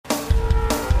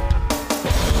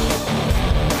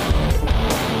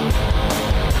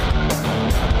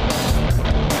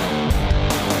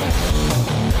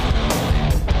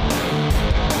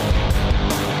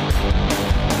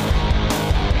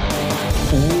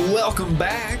Welcome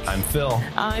back. I'm Phil.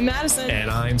 I'm Madison.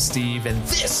 And I'm Steve. And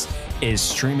this is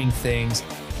Streaming Things.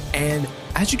 And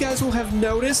as you guys will have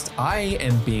noticed, I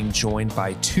am being joined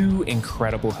by two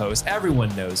incredible hosts.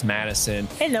 Everyone knows Madison.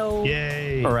 Hello.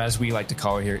 Yay. Or as we like to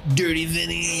call her here, Dirty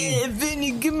Vinny. Yeah,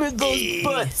 Vinny, give me those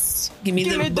butts. Give me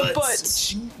the butts.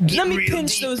 butts. Let me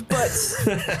pinch deep. those butts.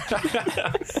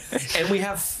 And we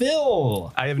have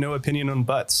Phil. I have no opinion on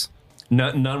butts.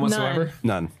 None whatsoever?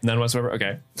 None. None whatsoever?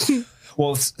 Okay.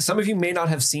 Well, some of you may not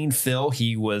have seen Phil.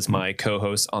 He was my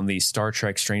co-host on the Star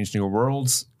Trek Strange New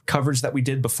Worlds coverage that we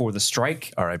did before the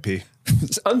strike. R.I.P.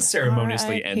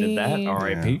 Unceremoniously ended that.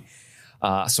 R.I.P.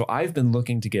 Yeah. So I've been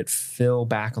looking to get Phil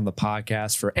back on the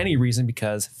podcast for any reason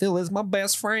because Phil is my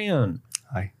best friend.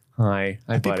 Hi. Hi,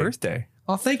 Happy buddy. birthday.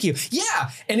 Oh, thank you.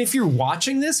 Yeah. And if you're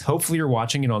watching this, hopefully you're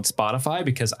watching it on Spotify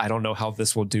because I don't know how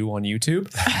this will do on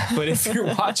YouTube. But if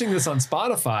you're watching this on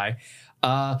Spotify,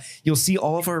 you'll see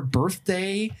all of our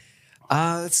birthday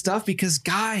stuff because,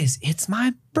 guys, it's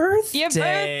my birthday. Your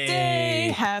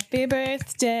birthday. Happy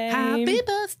birthday. Happy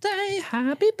birthday.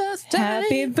 Happy birthday.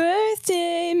 Happy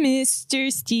birthday,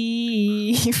 Mr.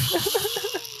 Steve.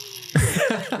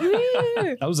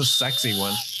 That was a sexy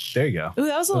one. There you go. Ooh,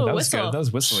 that was a little That was whistle. good. That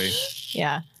was whistly.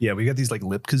 Yeah. Yeah, we got these like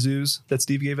lip kazoos that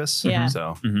Steve gave us. Yeah.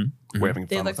 So we're having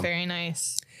They fun look with them. very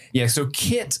nice. Yeah, so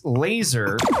Kit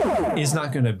Laser is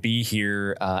not going to be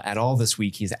here at all this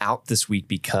week. He's out this week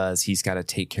because he's got to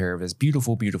take care of his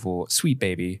beautiful, beautiful, sweet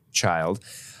baby child.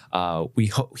 We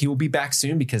hope he will be back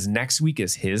soon because next week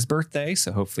is his birthday.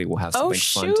 So hopefully we'll have something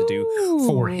fun to do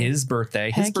for his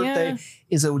birthday. His Heck birthday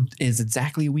yeah. is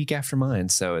exactly a week after mine.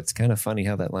 So it's kind of funny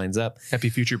how that lines up. Happy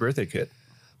future birthday, Kit.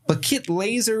 But Kit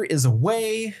Laser is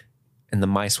away and the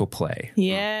mice will play.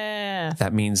 Yeah.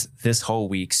 That means this whole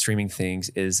week, Streaming Things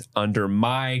is under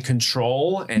my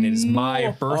control and it is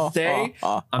my birthday.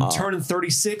 I'm turning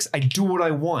 36. I do what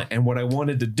I want. And what I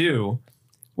wanted to do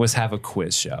was have a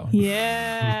quiz show.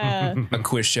 Yeah. A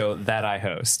quiz show that I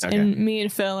host. Okay. And me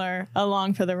and Phil are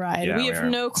along for the ride. Yeah, we we have are.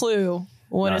 no clue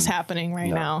what is None. happening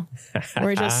right now.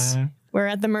 We're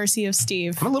at the mercy of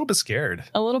Steve. I'm a little bit scared.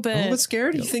 A little bit. A little bit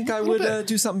scared? You think I would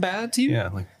do something bad to you? Yeah,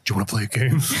 like, do you want to play a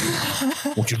game?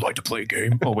 Would you like to play a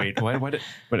game? Oh, wait. Wait, hold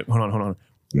on.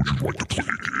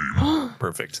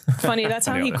 Perfect. Funny, that's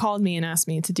how Nailed he it. called me and asked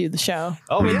me to do the show.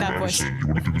 Oh, with yeah. that voice.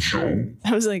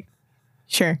 I was like,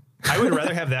 sure. I would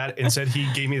rather have that. Instead, he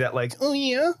gave me that like, oh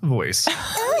yeah, voice.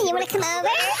 Oh, you want to come over?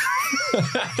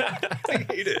 I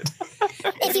hate it.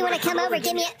 If you want to come over,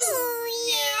 give me a ooh,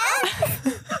 yeah.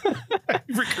 I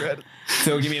regret it.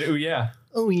 So give me an ooh, yeah.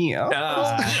 Oh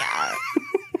yeah.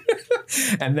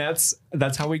 And that's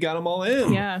how we got them all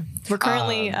in. Yeah. We're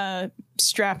currently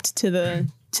strapped to the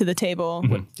table.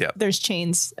 Yeah. There's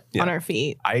chains Yeah. on our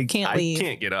feet. I can't leave.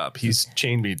 can't get up. He's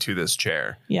chained me to this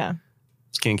chair. Yeah.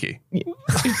 It's kinky. The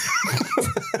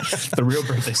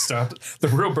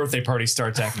real birthday party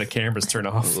starts after the cameras turn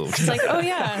off. It's like, oh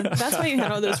yeah, that's why you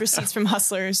had all those receipts from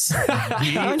Hustlers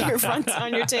on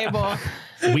your table.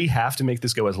 We have to make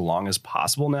this go as long as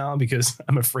possible now because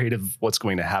I'm afraid of what's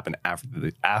going to happen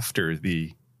after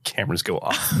the cameras go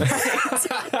off.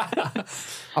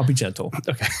 I'll be gentle.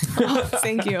 Okay. Oh,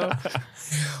 thank you.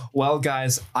 Well,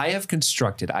 guys, I have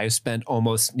spent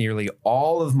almost nearly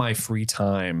all of my free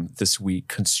time this week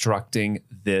constructing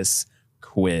this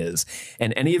quiz.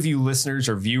 And any of you listeners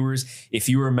or viewers, if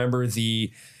you remember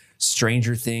the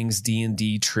Stranger Things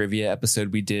D&D trivia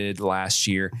episode we did last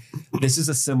year, this is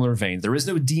a similar vein. There is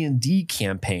no D&D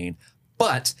campaign,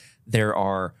 but there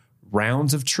are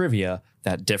rounds of trivia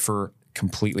that differ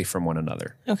completely from one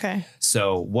another. Okay.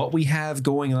 So what we have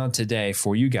going on today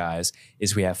for you guys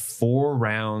is we have 4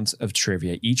 rounds of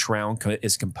trivia. Each round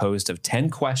is composed of 10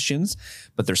 questions,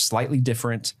 but there's slightly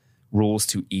different rules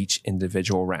to each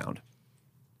individual round.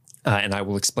 And I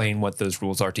will explain what those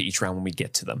rules are to each round when we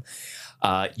get to them.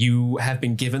 You have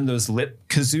been given those lip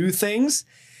kazoo things.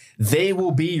 They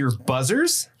will be your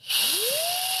buzzers.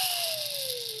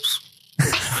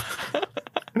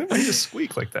 Why do you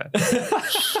squeak like that?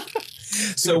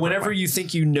 So whenever you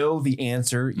think you know the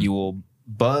answer, you will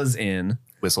buzz in.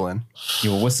 Whistle in.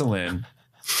 You will whistle in.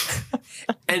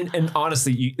 And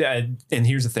honestly, and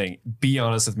here's the thing. Be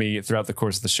honest with me throughout the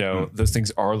course of the show. Those things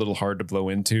are a little hard to blow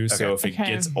into. So if it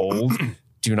gets old,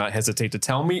 do not hesitate to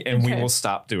tell me and we will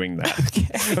stop doing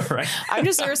that. All right. I'm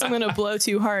just nervous I'm going to blow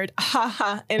too hard.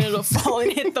 And it'll fall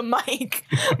and hit the mic.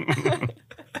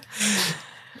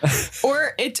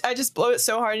 Or I just blow it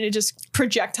so hard and it just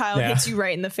projectile hits you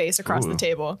right in the face across the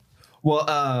table.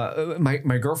 Well,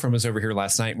 my girlfriend was over here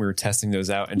last night and we were testing those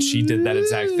out and she did that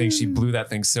exact thing. She blew that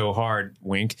thing so hard,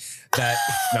 wink, that,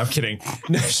 no, I'm kidding.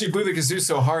 No, she blew the kazoo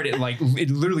so hard, it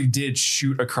literally did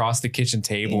shoot across the kitchen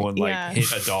table and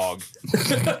hit a dog.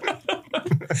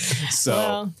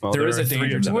 So there is a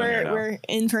danger to that. We're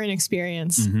in for an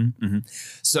experience.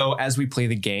 So as we play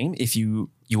the game, if you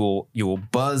will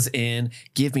buzz in,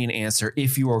 give me an answer.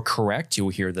 If you are correct, you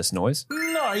will hear this noise.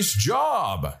 Nice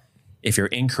job. If you're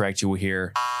incorrect, you will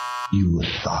hear. You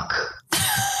suck.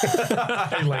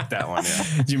 I like that one.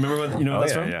 Yeah. Do you remember what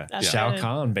that's from? Yeah. That's Shao good.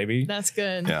 Kahn, baby. That's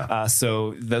good. Yeah.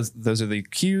 So those are the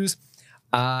cues.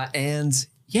 And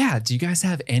yeah, do you guys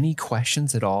have any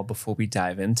questions at all before we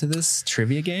dive into this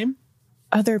trivia game?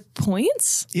 Are there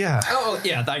points? Yeah. Oh,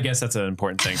 yeah, I guess that's an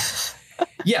important thing.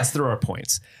 Yes, there are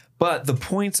points. But the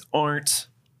points aren't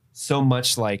so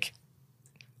much like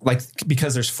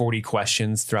because there's 40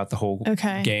 questions throughout the whole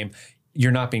game,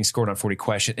 you're not being scored on 40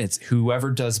 questions. It's whoever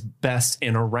does best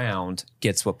in a round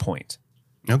gets a point.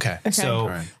 Okay.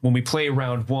 So when we play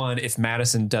round one, if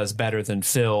Madison does better than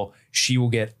Phil, she will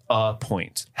get a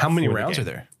point. How many rounds are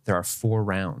there? There are 4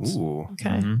 rounds. Ooh.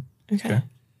 Okay. Okay.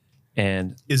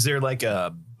 And Is there like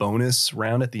a bonus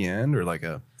round at the end or like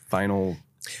a final?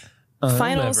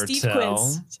 Final never Steve tell.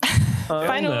 quiz. I'll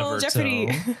Final never Jeopardy.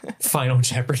 tell. Final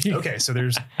Jeopardy. Okay, so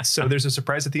there's a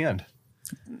surprise at the end.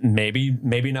 Maybe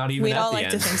not even We'd at all the like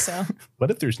end. to think so.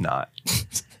 What if there's not?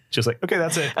 Just like, okay,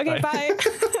 that's it. Okay,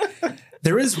 bye.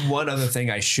 There is one other thing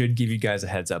I should give you guys a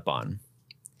heads up on.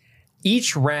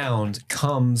 Each round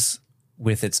comes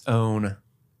with its own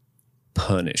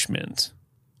punishment.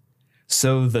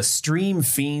 So the stream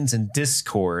fiends in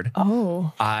Discord,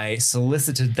 I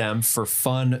solicited them for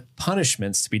fun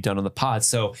punishments to be done on the pod.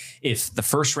 So if the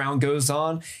first round goes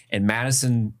on and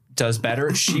Madison does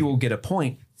better, she will get a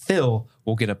point. Phil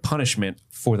will get a punishment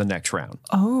for the next round.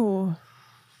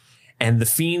 And the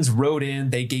fiends wrote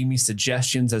in, they gave me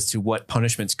suggestions as to what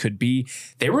punishments could be.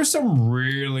 There were some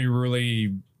really,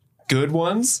 really good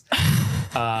ones.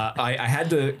 I had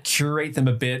to curate them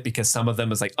a bit because some of them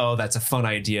was like, oh, that's a fun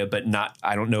idea, but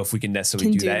I don't know if we can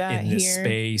necessarily do that in this here.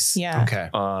 space. Yeah. Okay.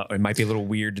 It might be a little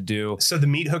weird to do. So the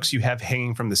meat hooks you have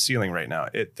hanging from the ceiling right now,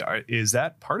 is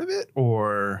that part of it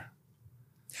or?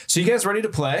 So you guys ready to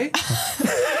play?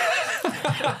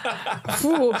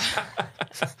 Ooh.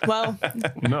 Well,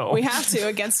 No. we have to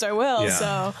against our will. Yeah.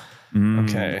 So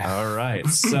Okay. All right.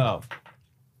 So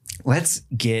let's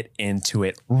get into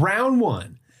it. Round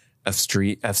 1 of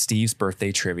Steve's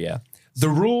birthday trivia. The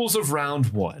rules of round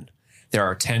 1. There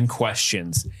are 10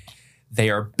 questions. They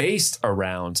are based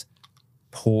around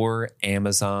poor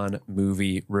Amazon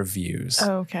movie reviews.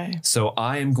 okay. So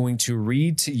I am going to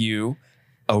read to you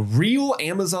a real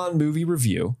Amazon movie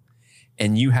review,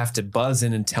 and you have to buzz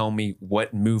in and tell me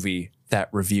what movie that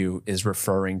review is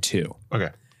referring to. Okay.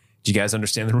 Do you guys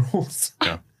understand the rules?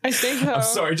 Yeah. I think so. I'm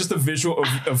sorry, just the visual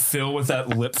of Phil with that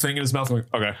lip thing in his mouth. Going,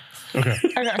 okay. Okay.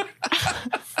 Okay.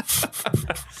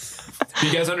 Do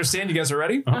you guys understand? You guys are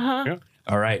ready? Yeah.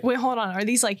 All right. Wait, hold on. Are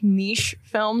these like niche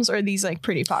films or are these like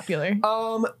pretty popular?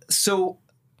 So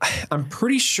I'm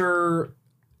pretty sure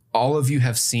all of you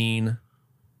have seen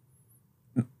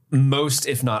most,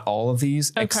 if not all of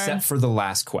these, except for the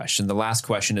last question. The last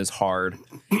question is hard,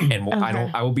 and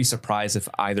I will be surprised if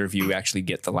either of you actually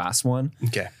get the last one.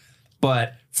 Okay.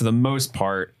 But for the most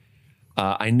part,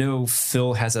 I know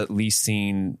Phil has at least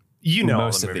seen most all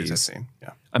of of movies these. I've seen. Yeah.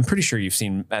 I'm pretty sure you've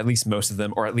seen at least most of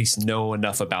them, or at least know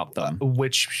enough about them.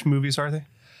 Which movies are they?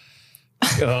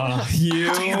 You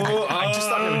I just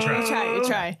thought I would try. You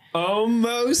try.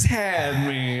 almost had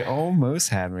me. Almost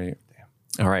had me.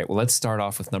 All right, well, let's start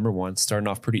off with number 1, starting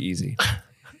off pretty easy.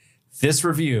 This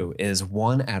review is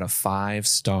 1 out of 5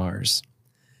 stars.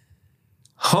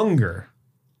 Hunger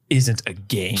isn't a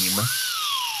game.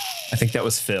 I think that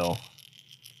was Phil.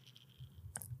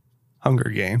 Hunger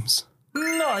Games.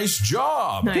 Nice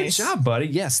job. Good Nice. job, buddy.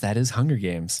 Yes, that is Hunger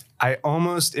Games. I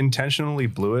almost intentionally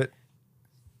blew it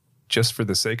just for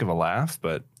the sake of a laugh,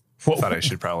 but thought I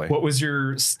should probably. What was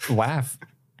your laugh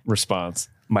response?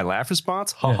 My laugh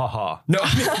response? Ha ha ha. No,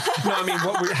 I mean,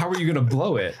 how were you going to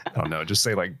blow it? I don't know. Just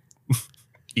say like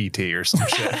E.T. or some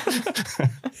shit.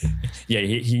 Yeah,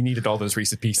 he needed all those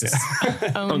Reese's Pieces.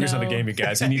 Hunger's not a game, you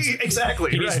guys. He needs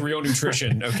Exactly. He needs right. real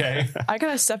nutrition, okay? I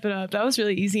gotta step it up. That was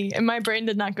really easy, and my brain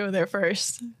did not go there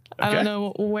first. I Okay. don't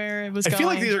know where it was I going. feel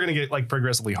like these are going to get like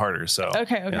progressively harder. So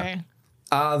Okay.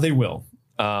 They will.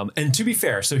 And to be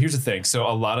fair, so here's the thing. So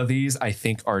a lot of these I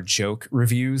think are joke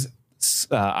reviews.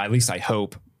 At least I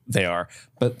hope they are.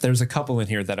 But there's a couple in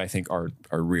here that I think are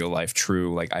real life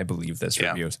true. Like I believe this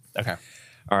reviews. Okay.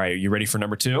 All right, you ready for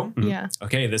number 2? Yeah.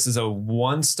 Okay, this is a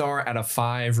 1 star out of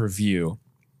 5 review.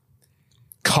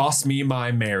 Cost me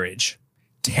my marriage.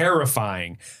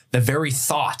 Terrifying. The very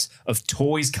thought of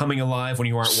toys coming alive when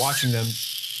you aren't watching them.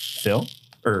 Phil?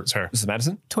 Or Sorry. Mrs.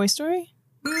 Madison? Toy Story?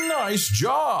 Nice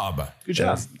job. Good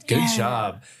job. Good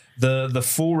job. The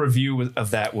full review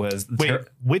of that was Wait,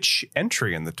 which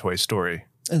entry in the Toy Story?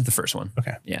 the first one.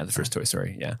 Okay. Yeah, the first Toy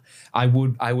Story. Yeah. I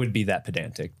would be that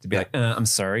pedantic to be like, I'm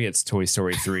sorry, it's Toy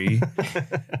Story 3,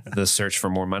 The Search for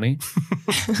More Money.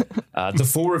 The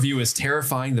full review is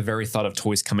terrifying. The very thought of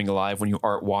toys coming alive when you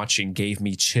aren't watching gave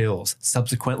me chills.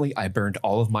 Subsequently, I burned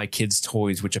all of my kids'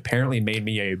 toys, which apparently made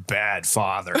me a bad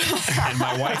father. And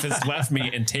my wife has left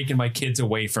me and taken my kids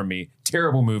away from me.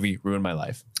 Terrible movie, ruined my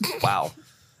life. Wow.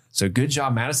 So good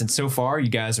job, Madison. So far, you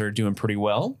guys are doing pretty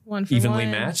well. One for Evenly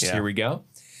one. matched. Yeah. Here we go.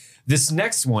 This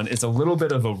next one is a little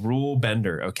bit of a rule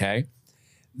bender, okay?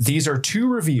 These are 2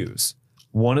 reviews.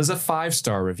 One is a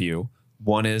 5-star review.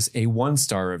 One is a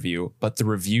 1-star review, but the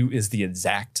review is the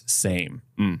exact same.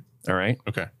 All right?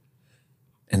 Okay.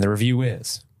 And the review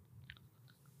is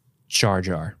Jar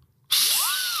Jar.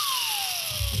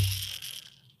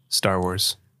 Star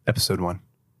Wars, Episode 1,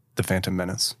 The Phantom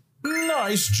Menace.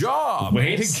 Nice job.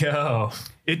 Way to go.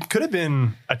 It could have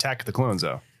been Attack of the Clones,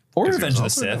 though. Or Because Revenge of the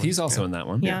also in that Sith. one. He's also in that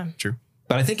one. Yeah. True.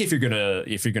 But I think if you're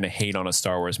gonna hate on a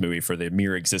Star Wars movie for the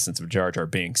mere existence of Jar Jar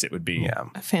Binks, it would be Yeah.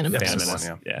 A Phantom Phantom Menace.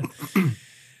 Menace. Yeah.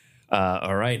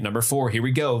 All right, number 4. Here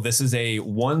we go. This is a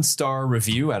 1-star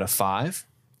review out of 5,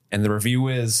 and the review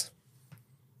is: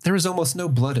 there is almost no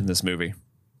blood in this movie.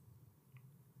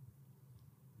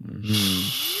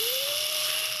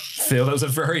 Phil, that was a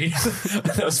very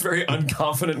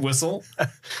unconfident whistle.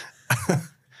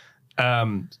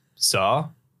 Saw.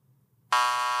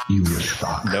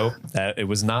 Nope, it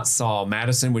was not Saul.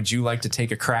 Madison, would you like to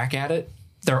take a crack at it?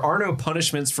 There are no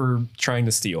punishments for trying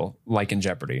to steal, like in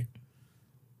Jeopardy.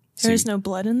 There is no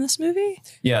blood in this movie?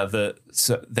 Yeah, there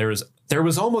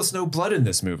was almost no blood in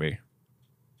this movie.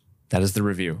 That is the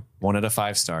review. 1 out of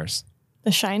 5 stars.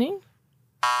 The Shining?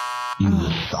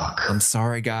 I'm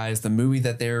sorry, guys. The movie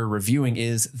that they're reviewing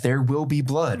is There Will Be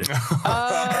Blood.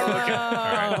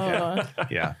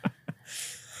 Yeah.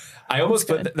 I almost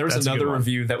put there was That's a another good one.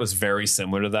 review that was very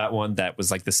similar to that one that was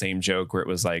like the same joke where it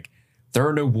was like, there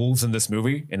are no wolves in this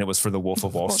movie, and it was for The Wolf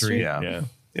of Wall Street. Yeah.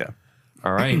 Yeah.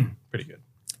 All right. Pretty good.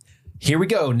 Here we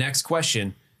go. Next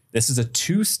question. This is a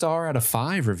 2-star out of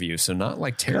 5 review, so not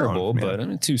like terrible, Oh, man. but I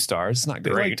mean 2 stars. It's not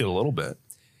They great. liked it a little bit.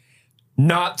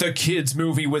 Not the kids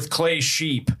movie with clay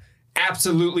sheep.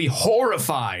 Absolutely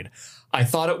horrified. I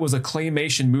thought it was a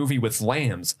claymation movie with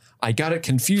lambs. I got it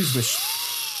confused with.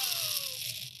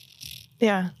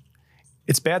 Yeah.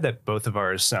 It's bad that both of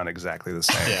ours sound exactly the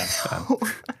same.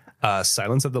 Yeah.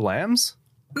 Silence of the Lambs?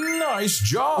 Nice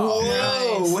job.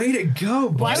 Whoa, way to go,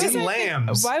 Why buddy. was, I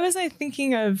lambs. why was I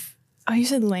thinking of... Oh, you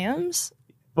said lambs?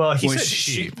 Well, he Well, said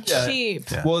sheep. sheep.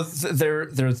 Sheep. Yeah. Well,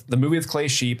 there's the movie with clay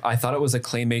sheep. I thought it was a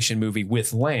claymation movie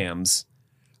with lambs.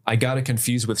 I got it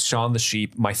confused with Shaun the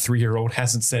Sheep. My 3-year-old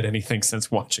hasn't said anything since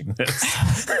watching this.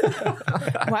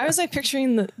 Why was I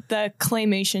picturing the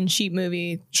claymation sheep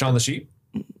movie? Shaun the Sheep?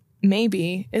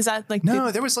 Maybe. Is that like...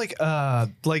 No, there was like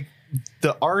the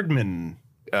Aardman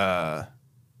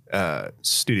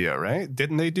studio, right?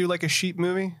 Didn't they do like a sheep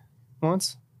movie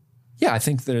once? Yeah, I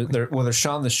think there's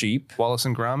Shaun the Sheep. Wallace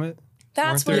and Gromit?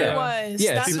 That's weren't what there- it was.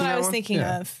 Yeah, That's it's what I that was one? thinking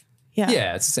Yeah. of. Yeah.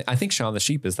 Yeah, I think Shaun the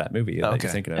Sheep is that movie that Okay.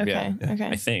 you're thinking of. Okay, Yeah, okay.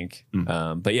 I think.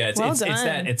 But yeah, Well it's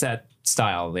done. that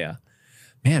style. Yeah,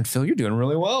 man, Phil, you're doing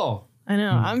really well. I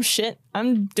know. I'm shit.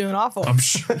 I'm doing awful. I'm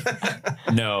sure.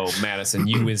 No, Madison,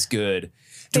 you is good.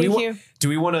 Thank you. Do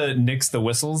we want to nix the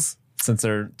whistles since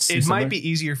they're? It similar? might be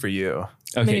easier for you.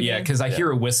 Okay, Maybe. yeah, because I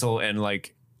hear a whistle and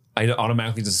like I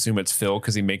automatically just assume it's Phil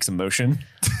because he makes a motion,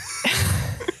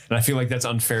 and I feel like that's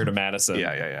unfair to Madison.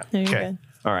 Yeah. No, you're Okay. good.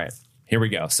 All right, here we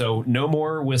go. So no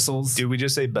more whistles. Do we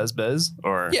just say buzz buzz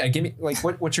or Yeah, give me like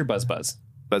what's your buzz, buzz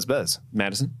buzz?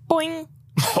 Madison? Boing.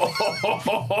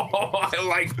 I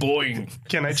like boing.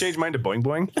 Can I change mine to boing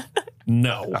boing?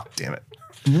 No, Oh, damn it.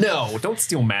 no, don't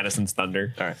steal Madison's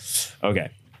thunder. All right. Okay.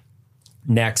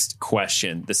 Next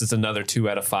question. This is another 2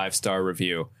 out of 5 star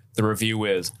review. The review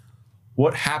is,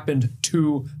 what happened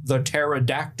to the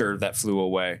pterodactyl that flew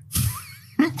away?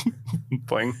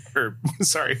 Boing. Or,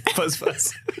 sorry, buzz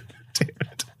buzz. Damn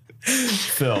it.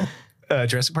 Phil.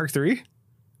 Jurassic Park 3?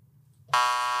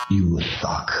 You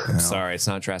suck. I'm sorry, it's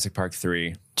not Jurassic Park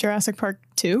 3. Jurassic Park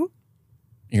 2?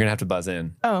 You're going to have to buzz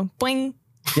in. Oh, boing.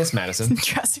 Yes, Madison.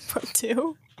 Jurassic Park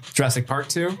 2? Jurassic Park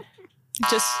 2?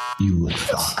 Just... You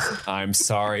suck. I'm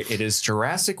sorry, it is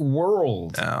Jurassic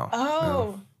World. No.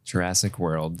 Oh. Jurassic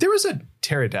World. There was a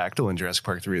pterodactyl in Jurassic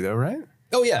Park 3, though, right?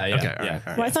 Oh, yeah. Okay, all right.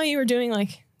 Well, I thought you were doing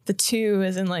like the 2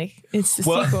 as in like it's the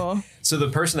sequel. So the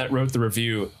person that wrote the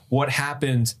review, what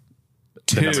happened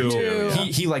to, two.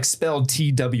 he like spelled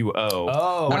TWO.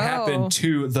 Oh. What happened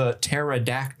to the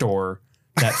pterodactyl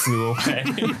that flew away?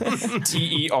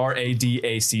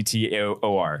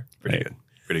 TERADACTOR. Pretty good.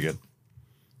 Pretty good.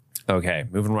 Okay,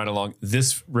 moving right along.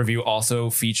 This review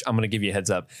also I'm going to give you a heads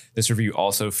up. This review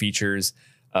also features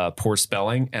poor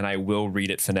spelling, and I will read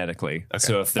it phonetically. Okay.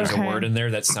 So if there's a word in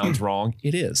there that sounds wrong,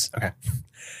 it is. Okay.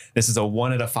 This is a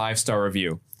 1 out of 5 star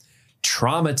review.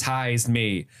 Traumatized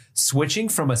me. Switching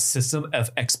from a system of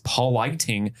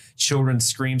expoliting children's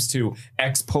screams to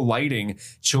expoliting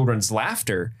children's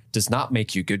laughter does not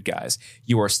make you good guys.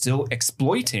 You are still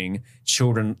exploiting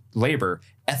children labor.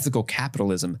 Ethical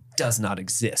capitalism does not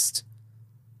exist.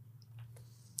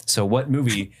 So what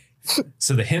movie?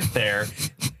 So the hint there,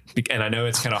 and I know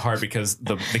it's kind of hard because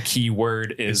the key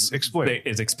word is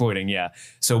exploiting. Yeah.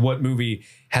 So what movie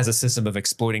has a system of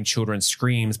exploiting children's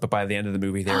screams, but by the end of the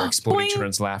movie they're exploiting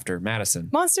children's laughter? Madison.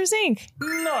 Monsters Inc.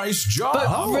 Nice job.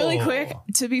 But really quick,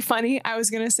 to be funny, I was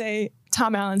gonna say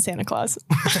Tom Allen Santa Claus.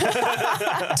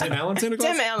 Tim Allen Santa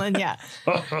Claus? Tim Allen, yeah.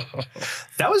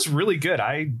 That was really good.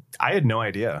 I had no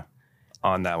idea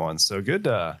on that one. So good.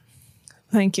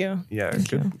 Thank you. Yeah, Thank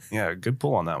good. you. Yeah, good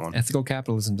pull on that one. Ethical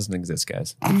capitalism doesn't exist,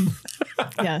 guys.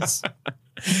 Yes.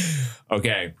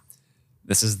 Okay.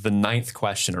 This is the 9th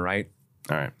question, all right?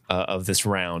 All right. Of this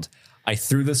round. I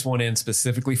threw this one in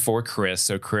specifically for Chris.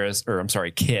 So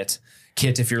Kit.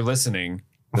 Kit, if you're listening,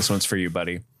 this one's for you,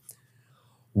 buddy.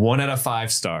 1 out of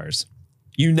 5 stars.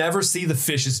 You never see the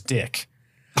fish's dick.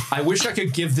 I wish I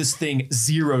could give this thing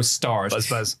 0 stars.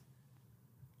 Buzz.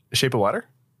 Shape of Water?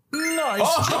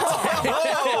 Nice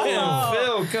job.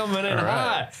 Phil coming in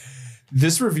hot.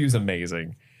 This review's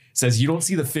amazing. Says you don't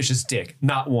see the fish's dick,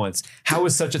 not once. How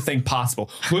is such a thing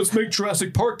possible? Let's make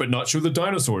Jurassic Park but not show the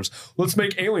dinosaurs. Let's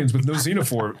make Aliens with no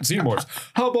xenomorphs.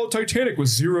 How about Titanic with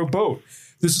 0 boat?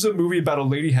 This is a movie about a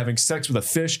lady having sex with a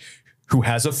fish who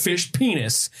has a fish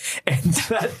penis, and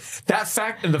that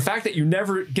fact and the fact that you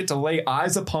never get to lay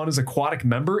eyes upon his aquatic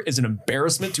member is an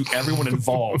embarrassment to everyone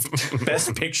involved.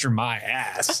 Best picture, my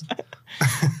ass.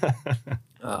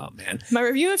 Oh man, my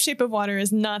review of Shape of Water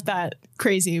is not that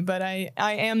crazy, but I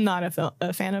am not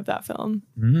a fan of that film.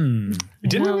 It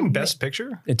didn't win Best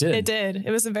Picture. It did. It did.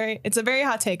 It's a very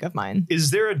hot take of mine.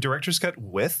 Is there a director's cut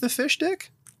with the fish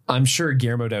dick? I'm sure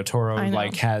Guillermo del Toro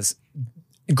has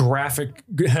graphic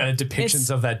depictions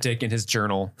of that dick in his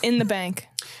journal. In the bank.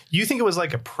 You think it was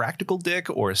like a practical dick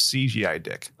or a CGI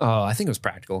dick? Oh, I think it was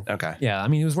practical. Okay. Yeah, I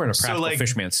mean, he was wearing a practical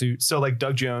fishman suit. So like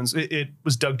Doug Jones, it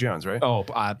was Doug Jones, right? Oh,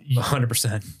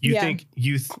 100%.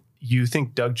 You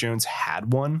think Doug Jones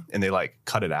had one and they like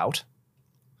cut it out?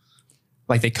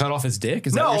 Like they cut off his dick?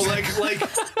 Is No, that like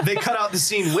they cut out the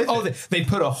scene with it. They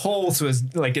put a hole so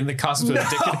his like in the costume so his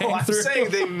dick could hang I'm through.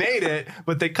 saying they made it,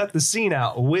 but they cut the scene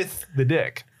out with the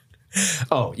dick.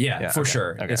 Oh yeah, for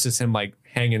sure. Okay. It's just him like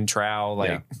hanging trowel,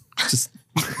 like just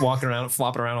walking around,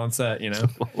 flopping around on set, you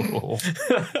know.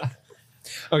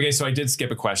 Okay, so I did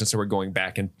skip a question, so we're going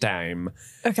back in time.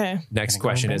 Okay. Next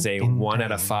question is a 1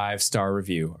 out of 5 star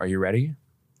review. Are you ready?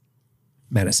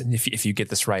 Madison, if you get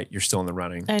this right, you're still in the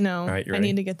running. I know. All right, you I ready?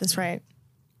 need to get this right.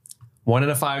 1 out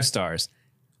of 5 stars.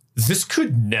 This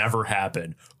could never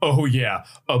happen. Oh yeah,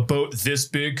 a boat this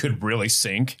big could really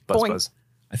sink. Buzz.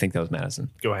 I think that was Madison.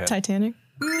 Go ahead. Titanic.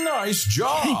 Nice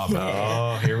job.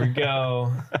 Oh, here we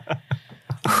go.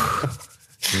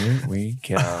 Here we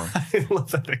go. I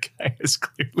love that the guy has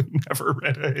clearly never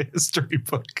read a history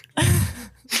book.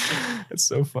 It's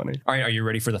so funny. All right, are you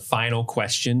ready for the final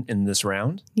question in this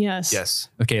round? Yes. Yes.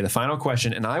 Okay, the final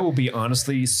question, and I will be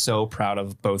honestly so proud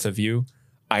of both of you,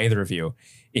 either of you,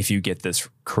 if you get this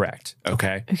correct.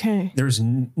 Okay. Okay. There's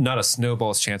not a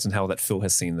snowball's chance in hell that Phil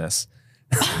has seen this.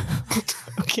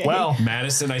 Okay. Well,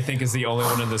 Madison, I think, is the only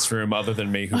one in this room other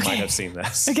than me who might have seen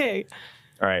this. Okay.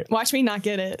 All right. Watch me not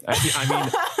get it. I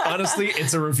mean, honestly,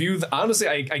 it's a review. Honestly,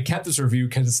 I kept this review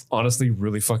because it's honestly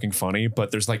really fucking funny,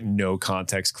 but there's like no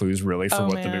context clues really for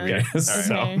what the movie is.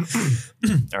 Okay.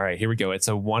 So, all right, here we go. It's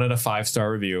a 1 out of 5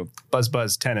 star review.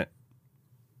 Buzz, Tenet.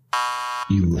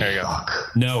 You There you go.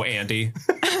 suck. No, Andy.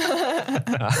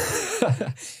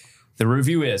 The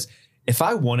review is, if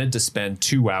I wanted to spend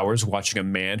 2 hours watching a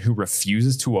man who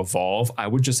refuses to evolve, I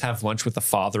would just have lunch with the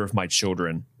father of my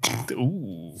children.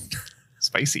 Ooh,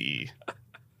 spicy.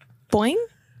 Boing?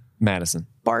 Madison.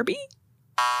 Barbie?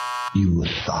 You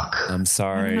suck. I'm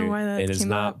sorry. I don't know why that it is came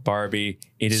not up. Barbie.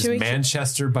 It is Should we-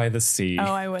 Manchester by the Sea. Oh,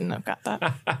 I wouldn't have got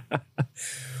that.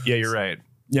 Yeah, you're right.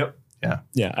 Yep.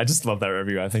 Yeah, I just love that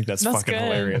review. I think that's fucking good.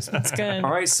 hilarious. That's good. All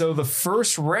right, so the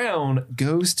first round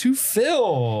goes to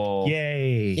Phil.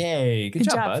 Yay. Yay. Good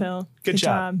job, bud. Phil. Good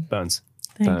job. Bones.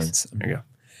 Thanks. Bones. There you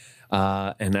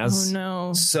go. And as Oh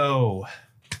no. so,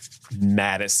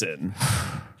 Madison,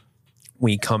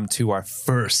 we come to our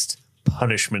first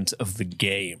punishment of the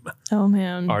game. Oh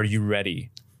man. Are you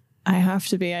ready? I have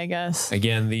to be, I guess.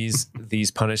 Again, these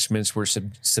punishments were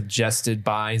suggested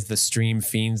by the stream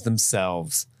fiends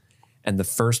themselves. And the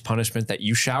first punishment that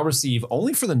you shall receive,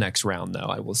 only for the next round, though,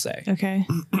 I will say. Okay.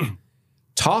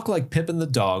 Talk like Pippin the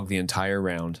dog the entire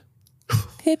round.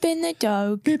 Pippin the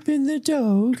dog. Pippin the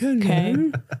dog.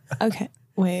 Okay. Okay.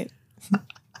 Wait.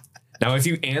 Now, if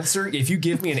you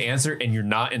give me an answer and you're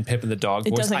not in Pippin the dog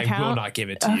voice, doesn't I will count? not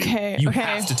give it to Okay, you. You okay.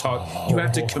 have to talk. You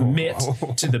have to commit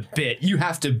to the bit. You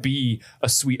have to be a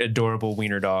sweet, adorable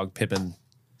wiener dog, Pippin.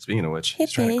 Speaking of which,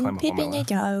 he's trying to climb up on my lap.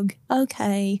 dog.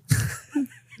 Okay.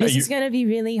 This is going to be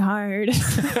really hard.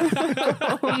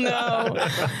 Oh no.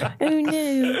 Oh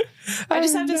no. I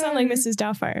just have to sound like Mrs.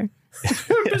 Doubtfire.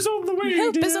 Help is on the way.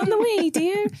 Help is on the way,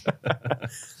 dear.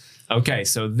 Okay,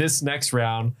 so this next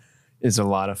round is a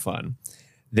lot of fun.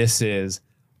 This is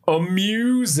a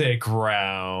music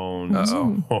round.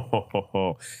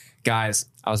 Uh-oh. Guys,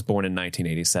 I was born in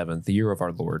 1987, the year of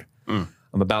our Lord. I'm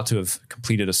about to have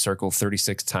completed a circle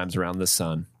 36 times around the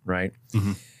sun, right?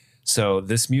 Mm-hmm. So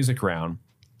this music round,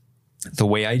 the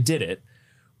way I did it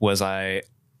was I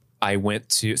went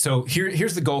to, so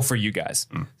here's the goal for you guys.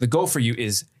 The goal for you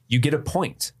is you get a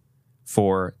point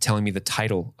for telling me the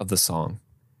title of the song.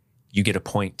 You get a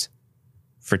point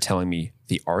for telling me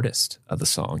the artist of the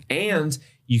song. And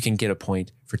you can get a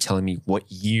point for telling me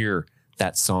what year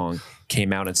that song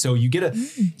came out. And so you get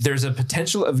there's a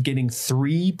potential of getting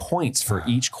 3 points for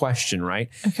each question, right?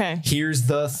 Okay. Here's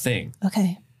the thing.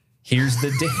 Okay. Here's the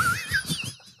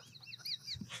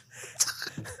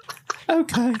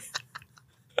Okay.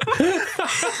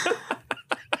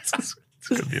 It's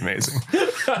going to be amazing.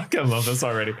 I love this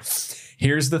already.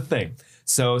 Here's the thing.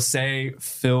 So say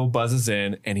Phil buzzes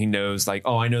in and he knows like,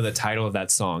 oh, I know the title of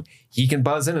that song. He can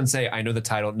buzz in and say, I know the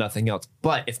title, nothing else.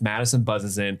 But if Madison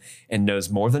buzzes in and knows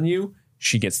more than you,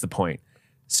 she gets the point.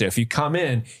 So if you come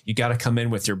in, you got to come in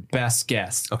with your best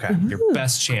guess. Okay. Your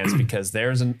best chance, because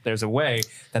there's a way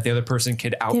that the other person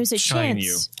could There's a outshine chance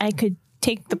you. I could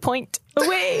take the point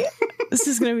away. This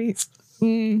is going to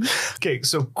be... Okay,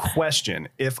 so question.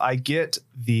 If I get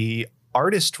the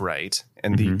artist right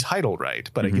and the title right,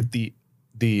 but I get the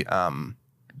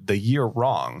year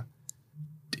wrong,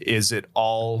 is it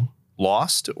all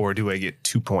lost or do I get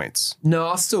 2 points? No,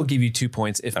 I'll still give you 2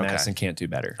 points if Madison can't do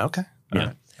better. Okay.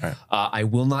 Yeah. All right. I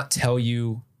will not tell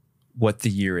you what the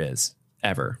year is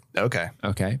ever. Okay.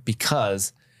 Okay.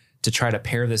 Because to try to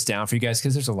pare this down for you guys,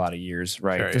 because there's a lot of years,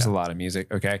 right? Sure, There's yeah. a lot of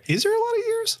music. Okay. Is there a lot of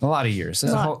years? A lot of years.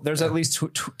 There's at least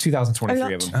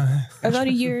 2023 of them. A lot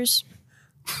of years.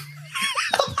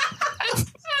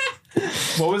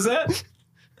 What was that?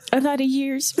 A lot of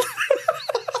years.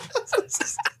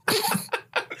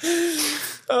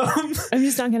 I'm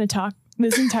just not going to talk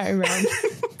this entire round.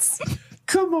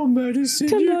 Come on, Madison.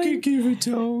 Come you on. can give it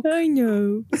to. I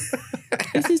know.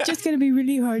 This is just going to be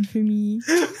really hard for me.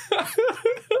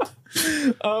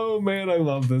 Oh man, I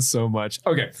love this so much.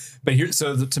 Okay, but here,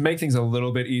 so to make things a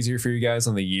little bit easier for you guys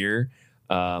on the year,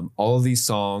 all of these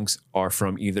songs are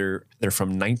from they're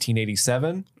from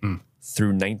 1987 through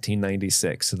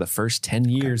 1996. So the first 10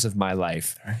 years of my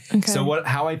life. Okay. So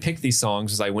how I picked these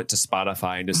songs is I went to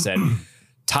Spotify and just said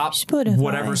top Spotify.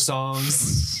 whatever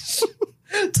songs.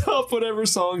 Top whatever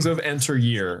songs of enter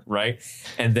year, right?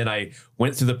 And then I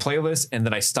went through the playlist and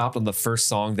then I stopped on the first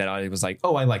song that I was like,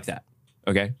 oh, I like that.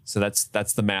 Okay. So that's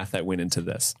the math that went into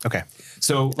this. Okay.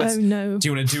 So let's, Oh, no. do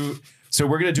you want to do, so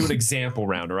we're going to do an example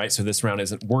round, all right? So this round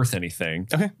isn't worth anything.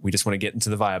 Okay. We just want to get into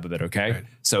the vibe of it, okay? Right.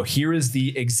 So here is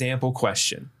the example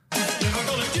question.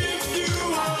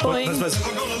 Boing.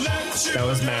 That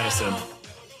was Madison.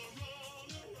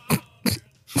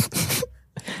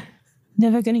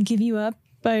 Never Gonna Give You Up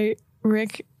by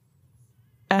Rick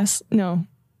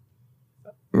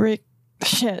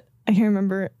Shit. I can't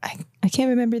remember. I can't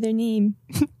remember their name.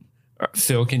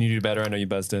 Phil, can you do better? I know you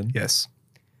buzzed in. Yes.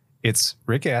 It's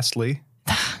Rick Astley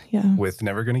Yeah. with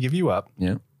Never Gonna Give You Up.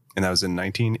 Yeah. And that was in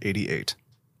 1988.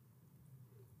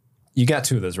 You got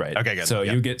 2 of those right. Okay, good. So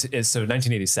Yeah. you get to, so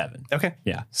 1987. Okay.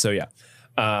 Yeah. So yeah.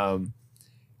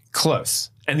 Close.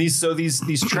 And these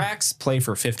tracks play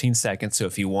for 15 seconds. So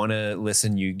if you want to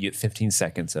listen, you get 15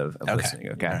 seconds of listening.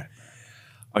 Okay. All right.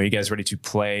 Are you guys ready to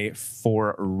play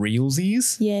for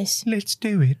realsies? Yes. Let's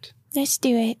do it. Let's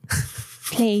do it.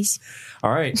 Please.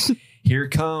 All right. Here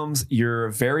comes your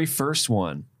very first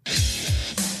one.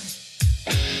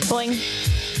 Boing.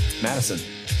 Madison.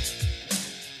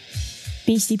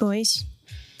 Beastie Boys.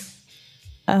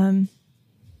 No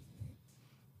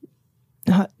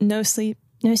sleep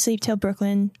till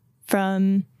Brooklyn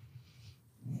from.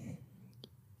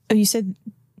 Oh, you said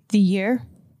the year,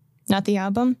 not the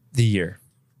album. The year.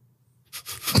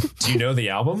 Do you know the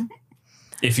album?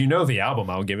 If you know the album,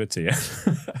 I'll give it to you.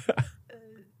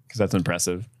 Because that's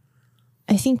impressive.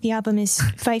 I think the album is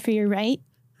 "Fight for Your Right."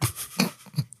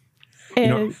 You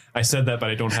know, I said that, but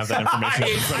I don't have that information.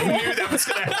 I knew that was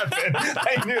going to happen.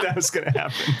 I knew that was going to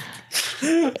happen.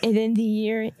 And then the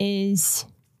year is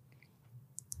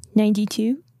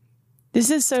 92.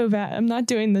 This is so bad. I'm not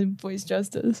doing the voice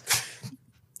justice.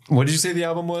 What did you say the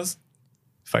album was?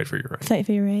 Fight for Your Right. Fight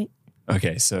for Your Right.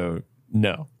 Okay, so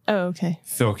no. Oh, okay.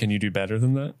 Phil, can you do better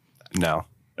than that? No.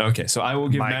 Okay, so I will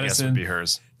give My guess Madison would be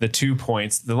hers. the 2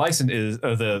 points. The license is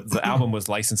the album was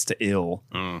Licensed to Ill,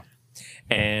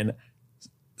 and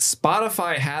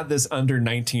Spotify had this under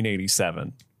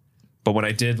 1987. But when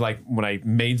I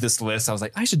made this list, I was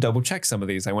like, I should double check some of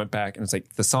these. I went back and it's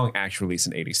like the song actually released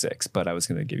in 86, but I was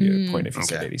going to give you a point if you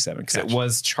said 87 because it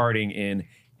was charting in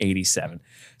 87.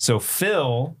 So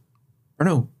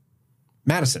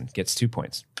Madison gets 2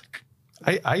 points.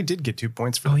 I did get 2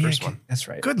 points for the first one. That's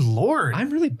right. Good Lord. I'm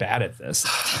really bad at this.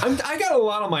 I got a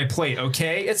lot on my plate,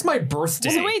 okay? It's my birthday.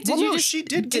 So wait, she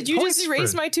did did get you points just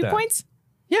erase for my 2 that. points?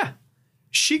 Yeah.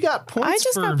 She got points I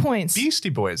just for got points. Beastie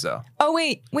Boys, though. Oh,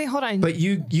 wait, hold on. But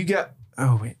you got,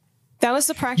 oh, wait. That was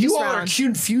the practice You all are round.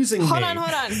 confusing me. Hold on.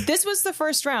 This was the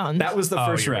first round. That was the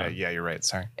first you're round. Right. Yeah, you're right.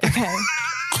 Sorry. Okay.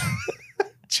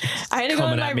 I had to go in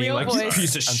Coming my at me real like, voice. you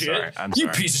piece of shit. sorry, I'm You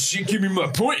sorry. piece of shit, give me my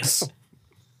points.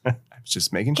 I was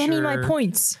just making Give sure. me my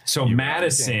points. So You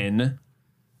Madison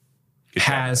Good job,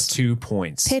 has 2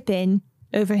 points. Pippin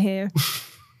over here.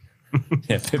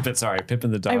 Yeah, Pippin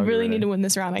the dog. I really over need to there. win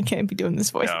this round. I can't be doing this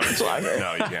voice No, much longer.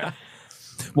 no, you can't.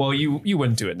 Well, you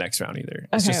wouldn't do it next round either.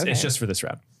 It's Okay, just okay. it's just for this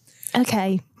round.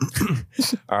 Okay.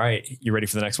 All right, you ready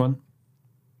for the next one?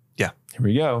 Yeah. Here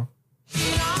we go.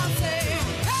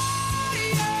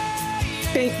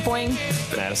 Bing, boing.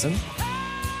 Madison.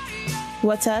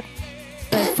 What's up?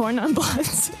 The 4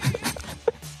 non-blondes.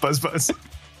 Buzz, buzz. Do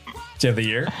you have the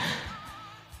year?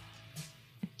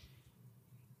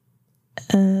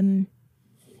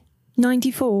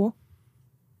 94.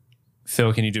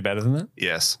 Phil, can you do better than that?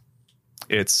 Yes.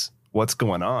 It's What's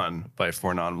Going On by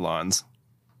 4 Non-Blondes.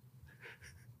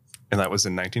 And that was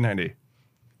in 1990.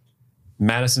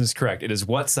 Madison is correct. It is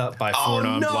What's Up by Four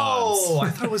Non-Blondes. I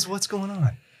thought it was What's Going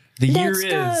On. The Let's year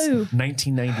is go.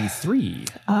 1993.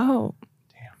 Oh.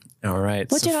 All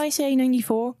right. What did I say?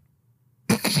 94?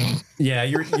 Yeah,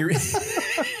 you're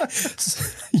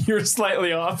you're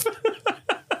slightly off.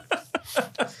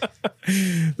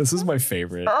 This is my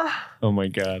favorite. Oh my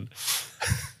god.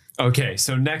 Okay,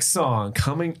 so next song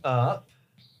coming up.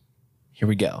 Here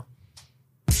we go.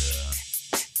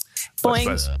 Boing.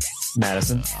 Buzz, buzz.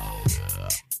 Madison.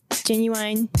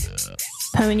 Genuine.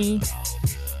 Pony.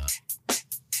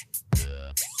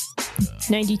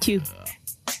 92.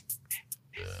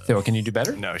 Phil, can you do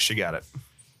better? No, she got it.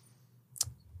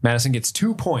 Madison gets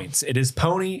 2 points. It is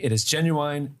Pony. It is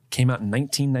Genuine. Came out in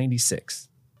 1996.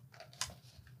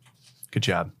 Good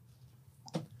job.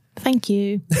 Thank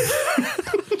you.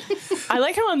 I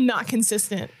like how I'm not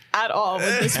consistent at all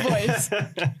with this voice.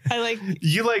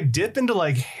 You dip into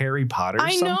Harry Potter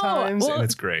I know. sometimes, Well, and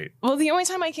it's great. Well, the only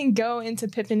time I can go into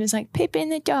Pippin is like Pippin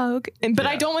the dog, but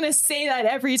I don't want to say that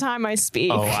every time I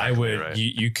speak. Oh, I would. Right.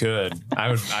 You could.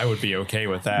 I would be okay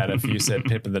with that if you said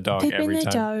Pippin the dog Pippin every the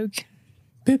time. dog,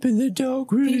 Pippin the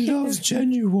dog really loves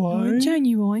Genuine.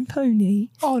 genuine pony.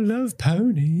 I love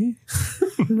Pony.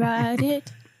 Ride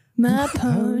it, my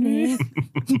pony.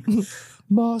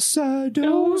 My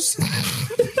saddles.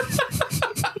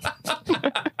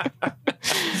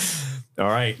 All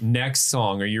right, next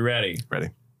song. Are you ready? Ready?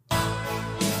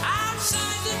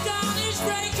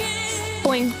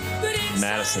 Boing.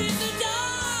 Madison.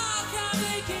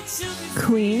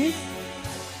 Queen.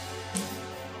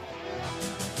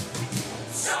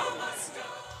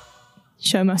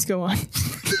 Show must go on.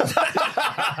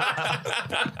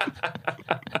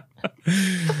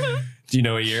 Do you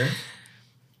know a year?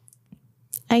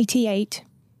 88.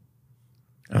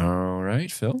 All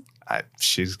right, Phil.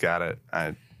 She's got it.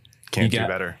 I can't do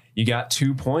better. You got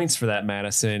 2 points for that,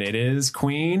 Madison. It is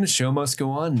Queen. Show Must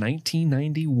Go On,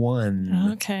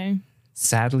 1991. Okay.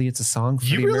 Sadly, it's a song. You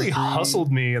Freddie really Mercury.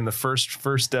 hustled me in the first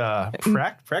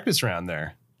practice round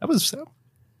there. This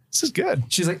is good.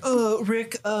 She's like, oh,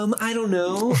 Rick, I don't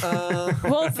know.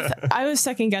 Well, I was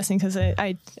second guessing because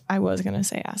I was going to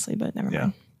say Ashley, but never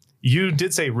mind. You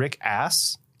did say Rick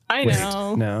Ass. I Wait,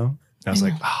 know. No. I was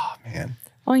like, oh, man.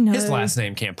 I know. His last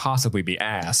name can't possibly be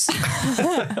Ass.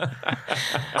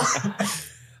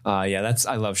 Yeah, that's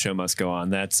I love Show Must Go On.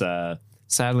 That's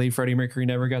sadly Freddie Mercury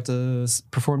never got to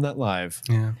perform that live.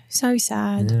 Yeah. So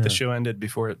sad. Yeah. The show ended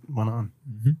before it went on.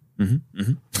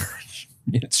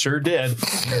 It sure did.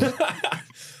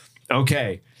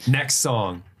 Okay, next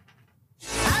song.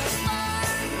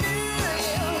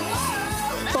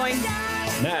 Boing.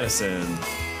 Madison.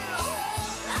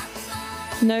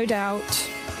 No doubt.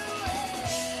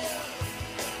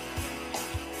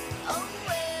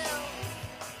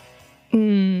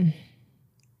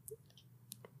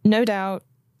 No doubt.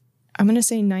 I'm going to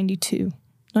say 92.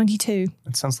 92.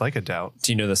 That sounds like a doubt.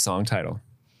 Do you know the song title?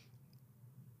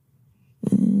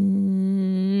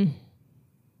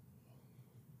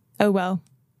 Oh, well.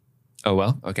 Oh,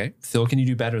 well, okay. Phil, can you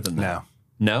do better than that?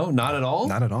 No, not at all?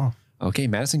 Not at all. Okay,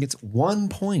 Madison gets 1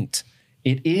 point.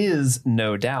 It is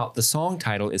No Doubt. The song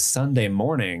title is Sunday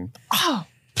Morning. Oh.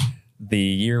 The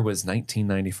year was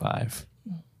 1995.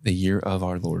 The year of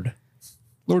our Lord.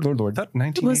 Lord. I thought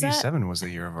 1987 was the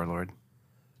year of our Lord.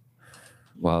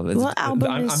 Well, What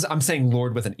album is- I'm saying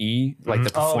Lord with an E, like the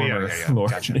performer Lord.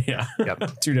 Gotcha. Yeah.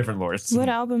 Yep. Two different Lords. What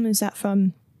album is that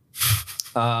from?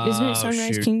 Isn't it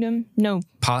Sunrise shoot. Kingdom? No.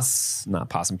 Not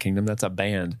Possum Kingdom. That's a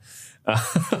band.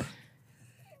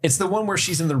 It's the one where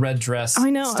she's in the red dress. I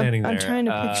know. Standing I'm there. trying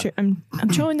to picture. I'm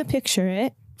trying to picture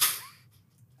it.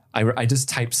 I just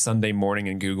typed Sunday Morning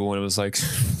in Google and it was like,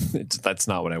 that's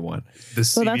not what I want.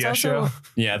 The Well, that's CBS also show.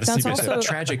 Yeah, the That's CBS also-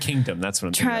 Tragic Kingdom. That's what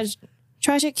I'm thinking.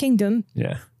 Tragic Kingdom.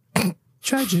 Yeah.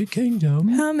 Tragic Kingdom.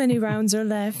 How many rounds are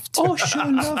left? Oh,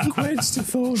 sure love Gwen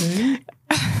Stefani.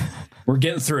 We're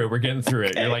getting through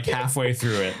it. You're like halfway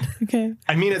through it. Okay.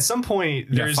 I mean, at some point,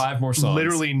 You got there's 5 more songs.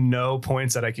 literally no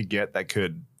points that I could get that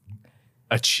could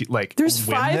achieve, like, There's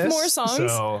win 5 this. more songs?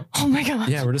 So Oh my god.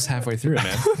 Yeah, we're just halfway through it,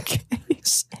 man. Okay.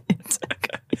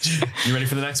 Shit. You ready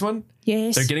for the next one?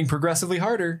 Yes. They're getting progressively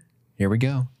harder. Here we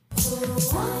go.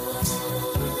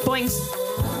 Boing.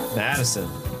 Madison.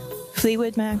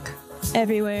 Fleetwood Mac.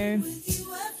 Everywhere.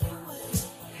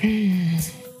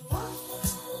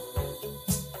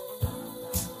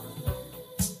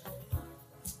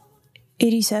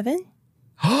 $87.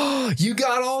 You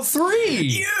got all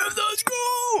 3. let's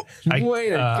go. Way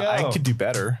to go. I could do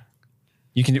better.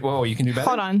 You can do. Whoa, you can do better.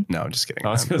 Hold on. No, just kidding.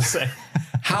 I was going to say,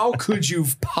 how could you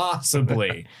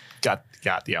possibly? got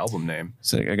the album name.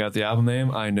 So I got the album name.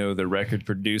 I know the record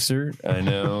producer. I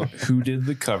know who did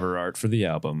the cover art for the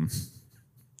album.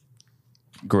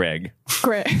 Greg.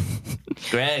 Great.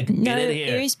 Greg, No,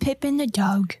 it was Pippin the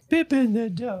dog. Pippin the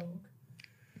dog.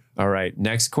 All right,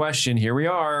 next question. Here we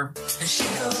are.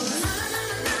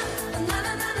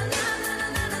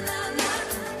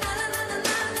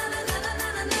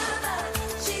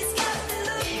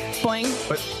 Boing.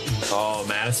 Oh,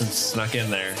 Madison snuck in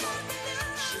there.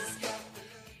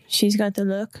 She's got the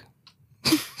look.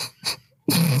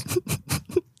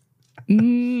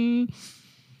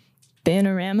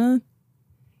 Panorama.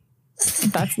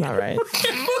 That's not right.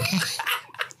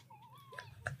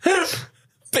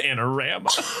 Panorama.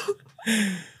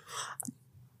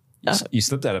 You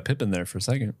slipped out of Pippin there for a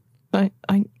second. I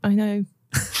know.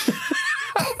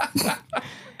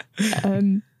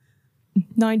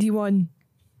 91.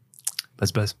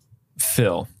 Buzz.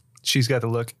 Phil, She's got the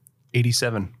look.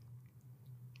 87.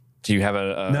 do you have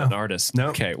No. an artist? No.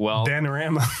 Okay, well,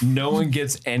 Panorama. no one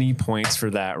gets any points for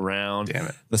that round. Damn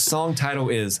it. The song title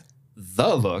is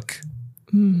The Look.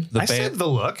 I said the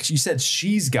look. You said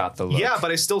She's Got the Look. Yeah,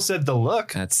 but I still said the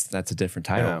look. That's a different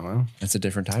title. Yeah, well. That's a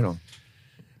different title.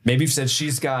 Maybe you've said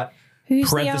She's Got Who's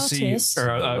the parentheses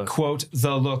artist? or quote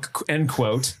The Look end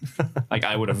quote. Like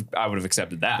I would have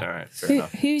accepted that. All right, fair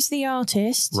enough. Who's the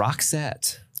artist?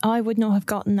 Roxette I would not have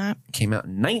gotten that. came out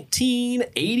in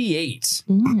 1988.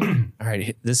 All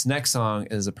right, this next song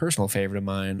is a personal favorite of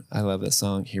mine. I love this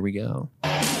song. Here we go.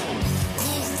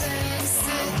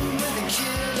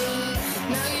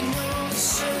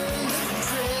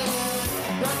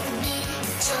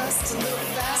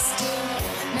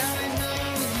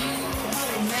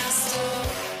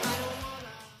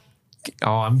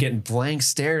 Oh, I'm getting blank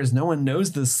stares. No one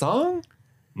knows this song?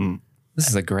 This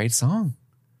is a great song.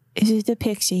 Is it the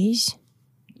Pixies?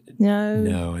 No.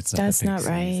 No, it's not. That's the not Pixies.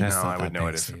 right. That's No, not I the would know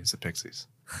it if it Pixies. was the Pixies.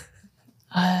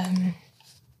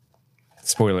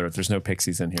 Spoiler alert, there's no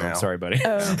Pixies in here. I'm No. sorry, buddy.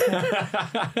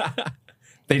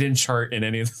 They didn't chart in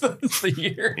any of the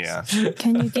years. Yeah.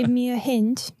 Can you give me a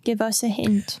hint? Give us a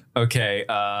hint. Okay,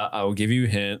 I will give you a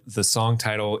hint. The song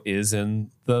title is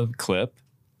in the clip.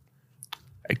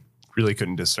 I really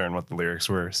couldn't discern what the lyrics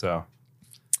were, so.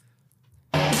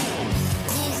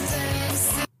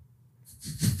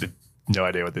 No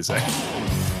idea what they say.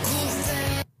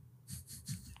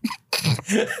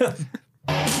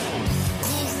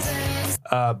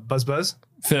 Buzz?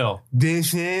 Phil.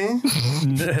 That's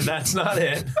not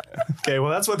it. Okay,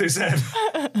 well, that's what they said.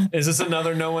 Is this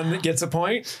another no one that gets a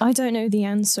point? I don't know the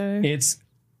answer. It's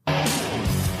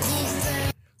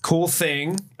Cool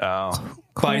Thing Oh,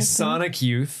 by Thing. Sonic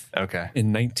Youth okay.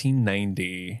 in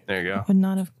 1990. There you go. Would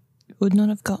not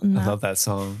have gotten I that. love that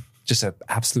song. Just an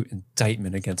absolute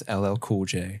indictment against LL Cool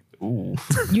J. Ooh.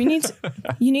 You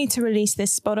need to release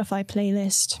this Spotify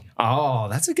playlist. Oh,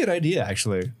 that's a good idea,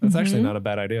 actually. That's actually not a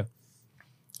bad idea.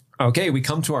 Okay, we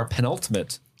come to our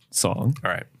penultimate song. All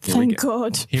right. Thank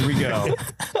God. Here we go.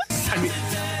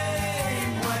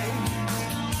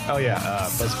 Oh, yeah.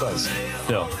 Buzz.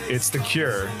 Phil. It's The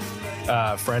Cure.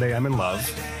 Friday, I'm in Love.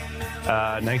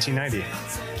 1990.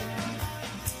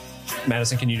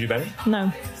 Madison, can you do better?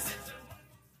 No.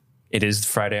 It is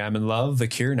Friday, I'm in Love, The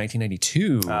Cure,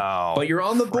 1992. Oh, but you're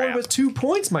on the board crap. with 2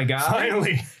 points, my guy.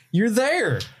 Finally. You're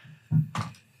there.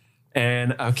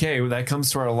 And okay, that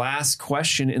comes to our last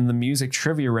question in the music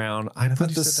trivia round. I thought put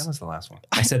you this. said that was the last one.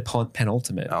 I said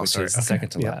penultimate, which sorry. is the Okay. second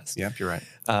to Yep. last. Yep, you're right.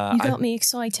 You got me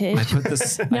excited. I put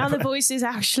this. Now the voice is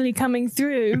actually coming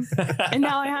through, and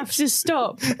now I have to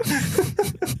stop.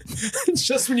 It's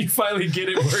just when you finally get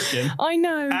it working. I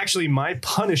know. Actually, my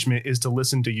punishment is to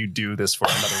listen to you do this for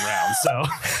another round. So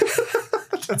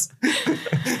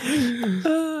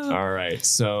All right.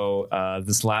 So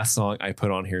this last song I put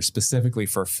on here specifically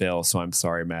for Phil. So I'm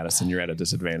sorry, Madison, you're at a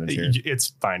disadvantage here. it's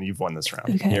fine. You've won this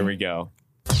round. Okay. Here we go.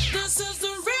 This is the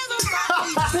rhythm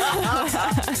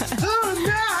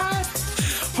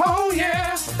Oh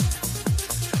yeah,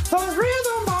 the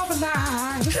rhythm of the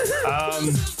night.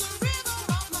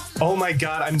 Oh my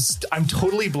God, I'm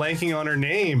totally blanking on her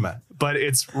name, but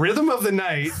it's Rhythm of the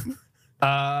Night.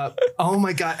 Oh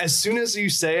my God, as soon as you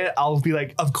say it, I'll be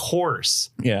like, of course.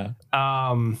 Yeah.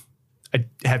 I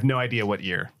have no idea what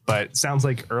year, but it sounds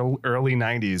like early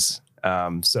 90s.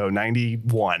 So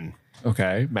 91.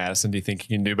 Okay. Madison, do you think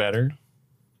you can do better?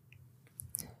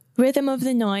 Rhythm of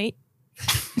the Night.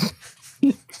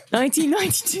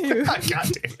 1992. God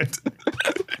damn it.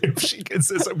 If she gets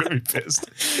this, I'm going to be pissed.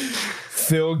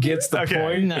 Phil gets the Okay.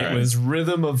 point. No. It was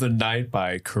Rhythm of the Night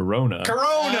by Corona.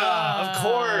 Corona, of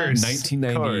course.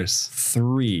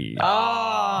 1993.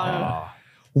 Oh.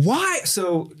 Why?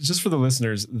 So, just for the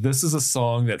listeners, this is a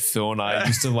song that Phil and I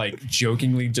used to like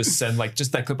jokingly just send like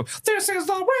just that clip of "This is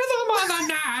the rhythm of the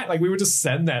night." Like we would just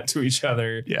send that to each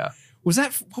other. Yeah. Was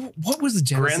that what was the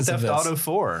genesis Grand of Theft this? Auto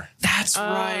 4. That's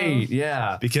right.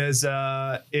 Yeah. Because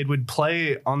it would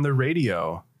play on the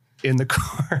radio in the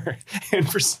car. And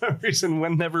for some reason,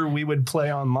 whenever we would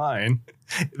play online,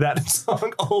 that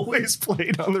song always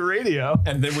played on the radio.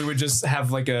 And then we would just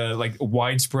have like a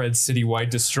widespread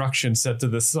citywide destruction set to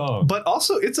this song. But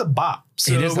also, it's a bop.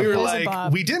 So It is we a were bop. like,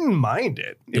 bop. we didn't mind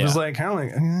it. It was Yeah. like, kind of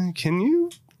like, can you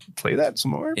play that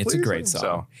some more? It's a please? great song.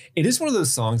 So, It is one of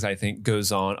those songs I think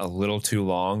goes on a little too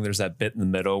long. There's that bit in the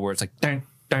middle where it's like dun,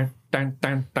 dun, dun,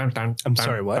 dun, dun, dun, I'm dun,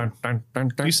 sorry, what? dun, dun, dun,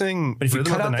 dun. are you saying But if you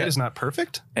Rhythm cut of the out Night that- is not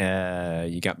perfect?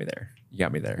 You got me there. You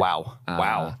got me there. Wow.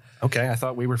 Wow. Okay, I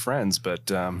thought we were friends, but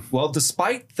Well,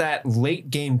 despite that late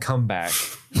game comeback,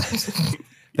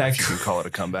 that you can call it a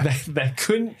comeback. that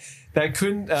couldn't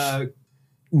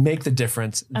make the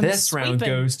difference. I'm This round sleeping.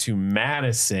 goes to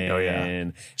Madison. Oh,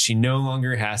 yeah. She no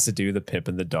longer has to do the Pip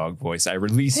and the dog voice. I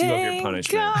release you of your Thank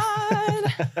punishment.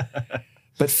 God.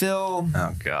 But Phil,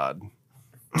 Oh, God.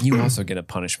 you also get a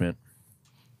punishment.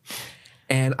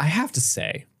 And I have to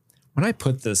say, when I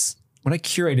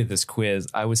curated this quiz,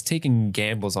 I was taking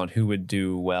gambles on who would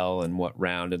do well in what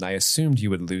round, and I assumed you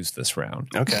would lose this round.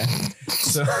 Okay.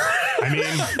 So I mean,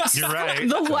 you're right.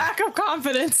 The lack of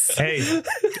confidence. Hey,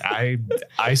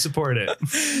 I support it.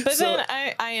 But then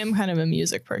I am kind of a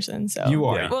music person, so You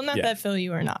are. Well, not Yeah. that Phil,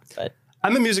 you are not, but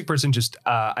I'm a music person. Just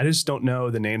I just don't know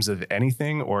the names of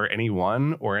anything or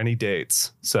anyone or any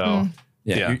dates. So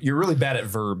yeah, Yeah. You're really bad at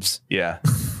verbs. yeah,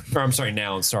 Or I'm sorry,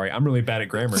 nouns. Sorry, I'm really bad at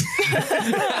grammar.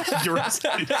 you're right.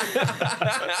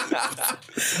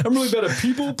 I'm really bad at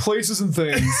people, places, and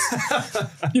things.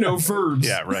 Verbs.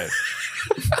 Yeah, right.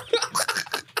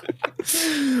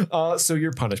 So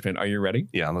your punishment. Are you ready?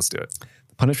 Yeah, let's do it.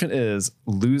 Punishment is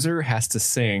loser has to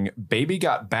sing Baby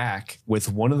Got Back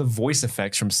with one of the voice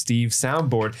effects from Steve's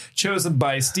soundboard, chosen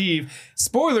by Steve.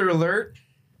 Spoiler alert.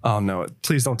 Oh no!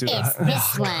 Please don't do It's that.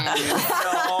 this one.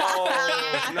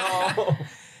 No.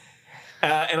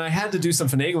 And I had to do some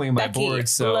finagling on my Becky, board.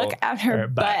 So look at her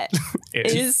butt. It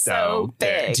is so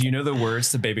big. do you know the words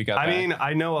to Baby Got Back? I mean,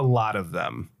 I know a lot of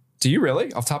them. Do you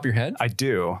really? Off the top of your head? I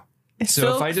do.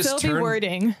 So if I just filthy turn-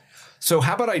 wording. So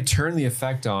how about I turn the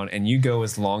effect on and you go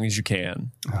as long as you can?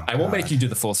 I won't make you do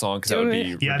the full song because that would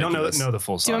be ridiculous. I don't know the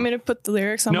full song. Do you want me to put the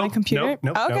lyrics on my computer?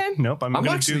 Nope. I'm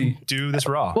going to do this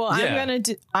raw. Well,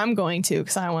 I'm going to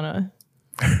because I want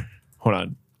to. Hold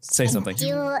on. Say something. Do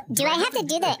I have to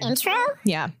do the intro?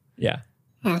 Yeah.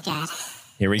 Oh, God.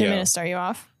 Here we go. Do you want me to start you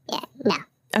off? Yeah. No.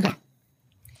 Okay.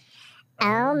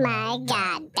 Oh, my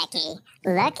God, Becky.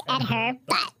 Look at her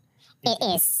butt. It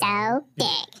is so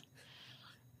big.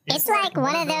 It's like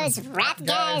one of those rap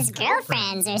guys'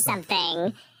 girlfriends or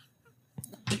something.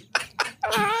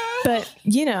 But,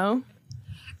 I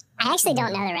actually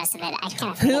don't know the rest of it. I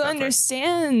kind of who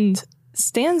stands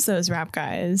those rap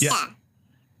guys? Yeah.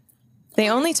 They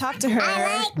only talk to her.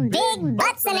 I like big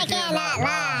butts and I cannot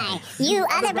lie. You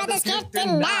other brothers can't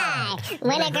deny.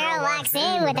 When a girl walks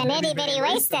in with an itty bitty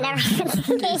waist and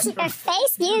everything is your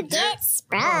face, you get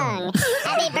sprung.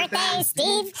 Happy birthday,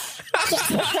 Steve.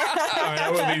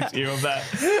 I want you of that.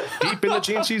 Deep in the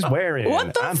jeans she's wearing.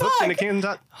 What the I'm fuck? hooked in a can.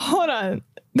 Hold on.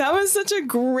 That was such a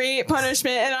great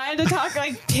punishment, and I had to talk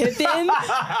like Pippin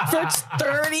for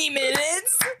 30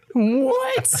 minutes.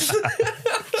 What?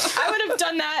 I would have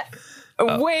done that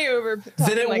way over.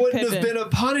 Then it like wouldn't Pippin. have been a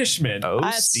punishment. Oh,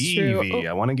 That's Stevie, true.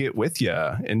 I want to get with you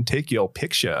and take your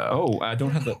picture. Oh, I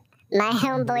don't have the. My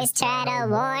homeboys try to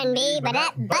warn me, but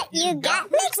that butt you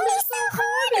got makes me so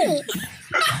horny.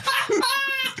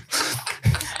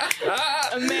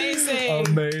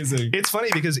 Amazing. It's funny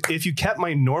because if you kept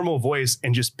my normal voice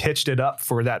and just pitched it up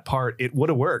for that part, it would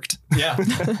have worked. Yeah,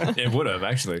 it would have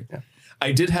actually. Yeah.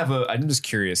 I'm just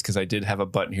curious because I did have a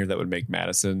button here that would make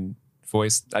Madison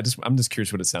voice. I'm just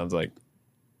curious what it sounds like.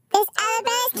 This other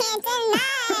brothers can't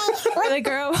deny. The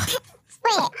girl.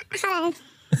 Wait, hold on.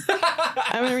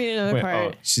 I'm gonna read another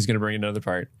part. Oh, she's gonna bring another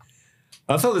part.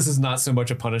 I thought this is not so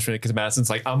much a punishment because Madison's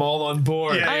like, I'm all on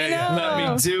board. Yeah, I know. Let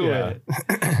me do it.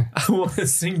 I want to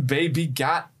sing "Baby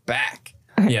Got Back."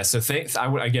 Yeah. So I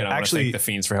want to thank the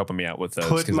Fiends for helping me out with those.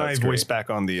 Put my voice great. back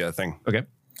on the thing. Okay.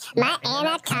 My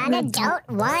anaconda don't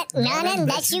want none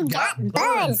unless you got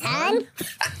buns, hon.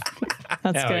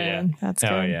 That's Hell good. yeah. That's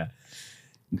Hell good. yeah.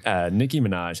 Nicki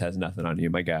Minaj has nothing on you,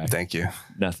 my guy. Thank you.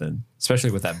 Nothing. Especially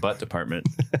with that butt department.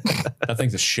 That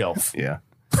thing's a shelf. Yeah.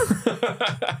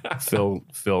 Phil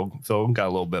got a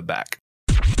little bit back.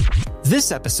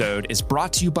 This episode is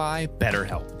brought to you by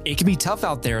BetterHelp. It can be tough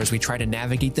out there as we try to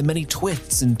navigate the many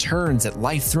twists and turns that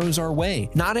life throws our way.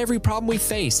 Not every problem we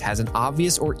face has an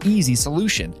obvious or easy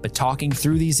solution, but talking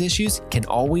through these issues can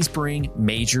always bring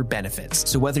major benefits.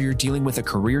 So whether you're dealing with a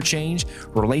career change,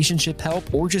 relationship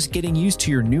help, or just getting used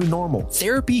to your new normal,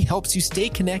 therapy helps you stay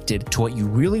connected to what you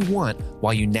really want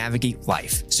while you navigate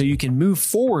life, so you can move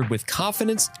forward with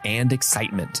confidence and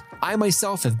excitement. I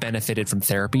myself have benefited from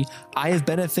therapy. I have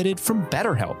benefited from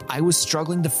BetterHelp. I was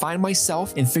struggling to find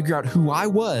myself and figure out who I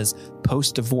was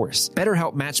post-divorce.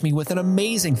 BetterHelp matched me with an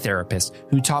amazing therapist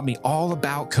who taught me all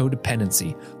about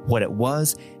codependency, what it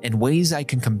was, and ways I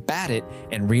can combat it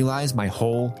and realize my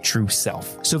whole true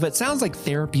self. So if it sounds like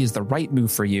therapy is the right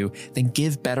move for you, then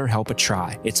give BetterHelp a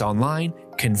try. It's online,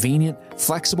 convenient,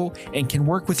 flexible, and can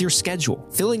work with your schedule.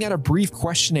 Filling out a brief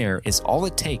questionnaire is all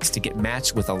it takes to get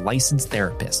matched with a licensed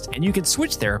therapist, and you can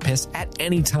switch therapists at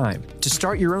any time. To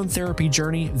start your own therapy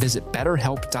journey, visit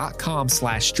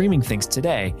betterhelp.com/streamingthings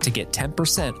today to get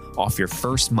 10% off your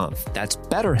first month. That's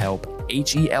BetterHelp,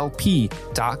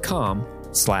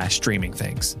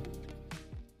 HELP.com/streamingthings.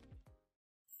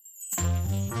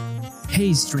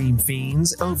 Hey Stream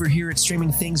Fiends, over here at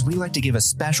Streaming Things, we like to give a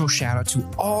special shout out to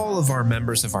all of our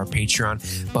members of our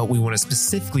Patreon, but we want to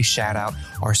specifically shout out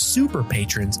our super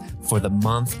patrons for the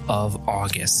month of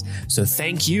August. So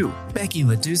thank you, Becky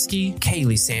Ladusky,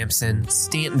 Kaylee Sampson,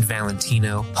 Stanton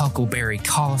Valentino, Huckleberry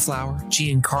Cauliflower,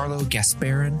 Giancarlo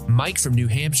Gasparin, Mike from New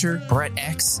Hampshire, Brett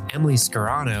X, Emily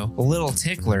Scarano, Little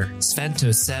Tickler,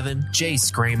 Svento7, Jay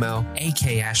Scramo,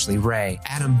 AK Ashley Ray,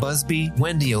 Adam Busby,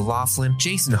 Wendy O'Laughlin,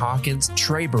 Jason Hawkins,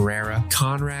 Trey Barrera,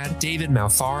 Conrad, David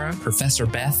Malfara, Professor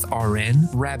Beth RN,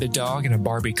 Rabbit Dog in a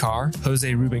Barbie Car,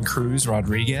 Jose Ruben Cruz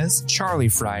Rodriguez, Charlie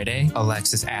Friday,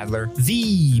 Alexis Adler,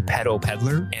 The Pedal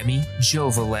Peddler, Emmy, Joe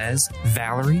Velez,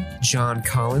 Valerie, John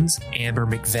Collins, Amber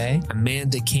McVeigh,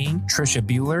 Amanda King, Trisha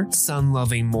Bueller, Sun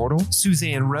Loving Mortal,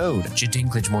 Suzanne Rode,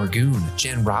 Jadinklage Morgoon,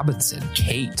 Jen Robinson,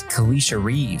 Kate, Kalisha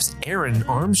Reeves, Aaron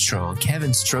Armstrong,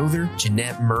 Kevin Strother,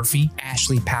 Jeanette Murphy,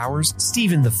 Ashley Powers,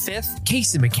 Stephen V,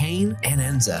 Casey McCain, and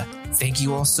Enza. Thank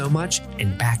you all so much,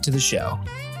 and back to the show.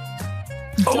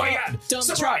 Oh my God!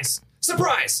 Surprise!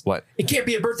 Surprise! What? It can't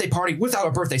be a birthday party without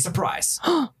a birthday surprise.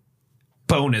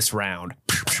 Bonus round.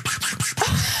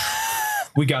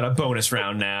 We got a bonus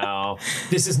round now.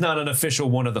 This is not an official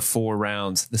one of the 4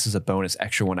 rounds. This is a bonus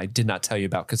extra one I did not tell you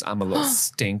about because I'm a little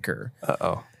stinker.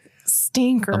 Uh-oh.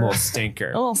 Stinker. I'm a little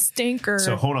stinker. A little stinker.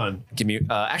 So hold on. Give me.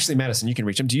 Actually, Madison, you can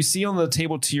reach them. Do you see on the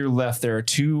table to your left there are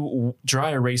 2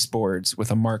 dry erase boards with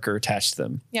a marker attached to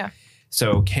them? Yeah.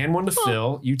 So can one to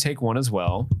fill. You take one as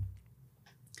well.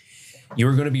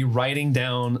 You're going to be writing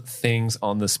down things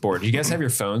on this board. Do you guys have your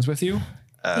phones with you?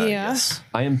 Yeah. Yes.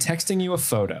 I am texting you a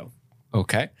photo.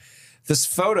 Okay. This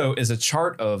photo is a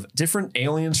chart of different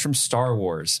aliens from Star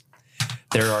Wars.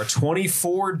 There are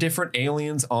 24 different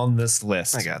aliens on this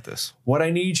list. I got this. What I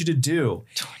need you to do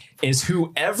is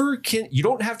whoever can, you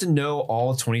don't have to know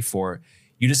all 24.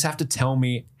 You just have to tell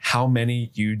me how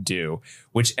many you do.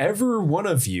 Whichever one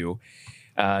of you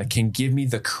can give me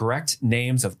the correct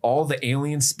names of all the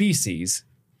alien species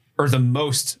or the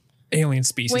most alien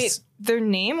species. Wait, their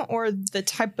name or the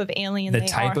type of alien The they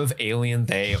type are? of alien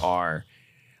they are.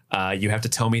 You have to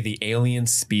tell me the alien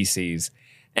species.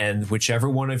 And whichever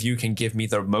one of you can give me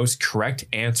the most correct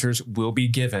answers will be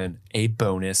given a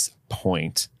bonus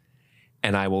point.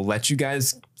 And I will let you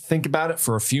guys think about it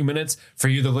for a few minutes. For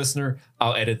you, the listener,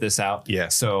 I'll edit this out. Yeah.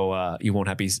 So you will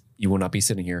not be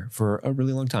sitting here for a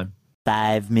really long time.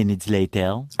 5 minutes later.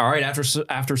 All right.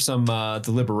 After some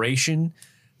deliberation,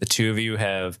 the 2 of you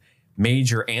have made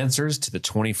your answers to the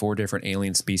 24 different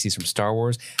alien species from Star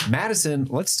Wars. Madison,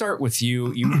 let's start with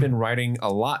you. You've been writing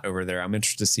a lot over there. I'm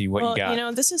interested to see what you got. You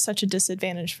know, this is such a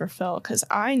disadvantage for Phil because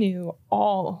I knew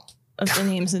all of the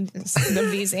names of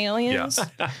these aliens.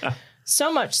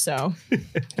 So much so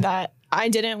that I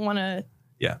didn't want to.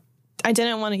 Yeah. I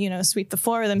didn't want to, sweep the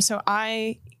floor with them. So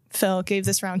Phil, gave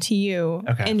this round to you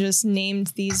and just named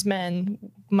these men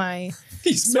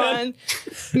Innocent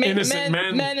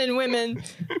men. men and women,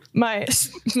 my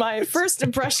first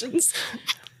impressions.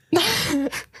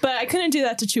 But I couldn't do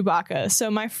that to Chewbacca. So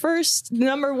my first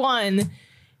number 1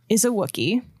 is a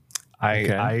Wookiee.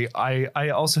 I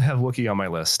also have Wookiee on my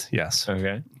list. Yes.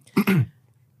 Okay.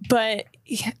 But,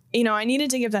 I needed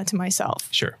to give that to myself.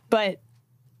 Sure. But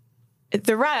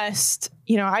the rest,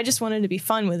 I just wanted to be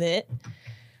fun with it.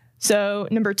 So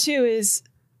number 2 is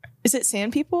it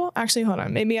sand people? Actually, hold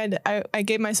on. Maybe I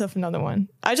gave myself another one.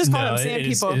 I just called them sand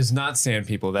people. It is not sand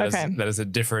people. That Okay. is a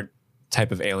different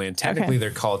type of alien. Technically, they're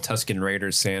called Tusken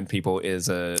Raiders. Sand people is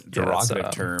a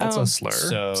derogative term. That's Oh. a slur.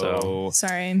 So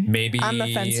Sorry. maybe I'm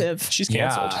offensive. She's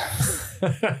canceled.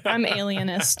 I'm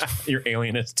alienist. You're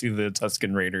alienist to the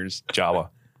Tusken Raiders. Jawa.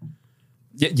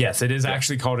 Yes, it is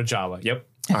actually called a Jawa. Yep.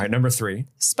 All right, number 3.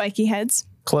 Spiky heads.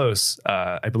 Close.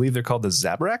 I believe they're called the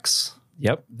Zabraks.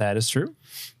 Yep, that is true.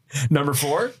 Number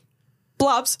 4.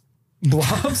 Blobs.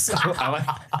 Blobs.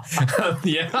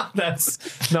 Yeah,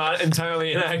 that's not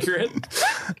entirely inaccurate.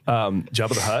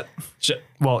 Jabba the Hutt.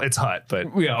 Well, it's Hutt, but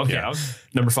Yeah, okay. Yeah.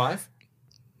 Number 5.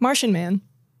 Martian man.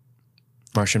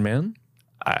 Martian Man.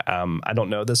 I don't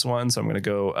know this one, so I'm going to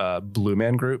go Blue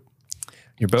Man Group.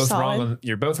 You're both Solid. wrong.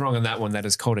 You're both wrong on that one. That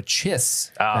is called a Chiss.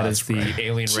 Ah, that is that's the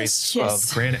alien race Chiss.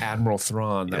 of Grand Admiral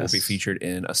Thrawn that will be Yes. featured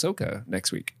in Ahsoka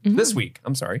next week. This week,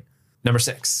 I'm sorry. Number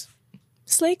 6.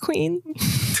 Slay queen.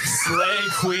 Slay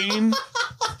Queen.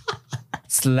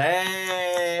 Slay.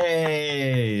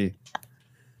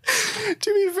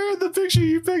 To be fair, the picture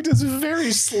you picked is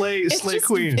very slay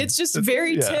queen. It's just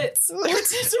very yeah. tits. Their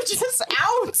tits are just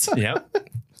out. Yep.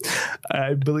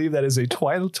 I believe that is a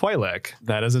Twi'lek.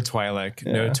 That is a Twi'lek,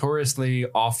 notoriously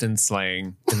often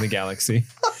slaying in the galaxy.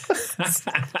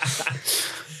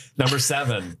 Number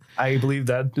 7. I believe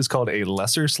that is called a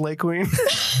lesser slay queen.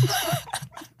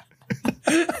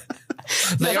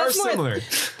 They are that's more- similar.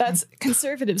 That's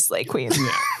conservative slay queen.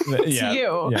 Yeah.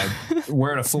 you. Yeah.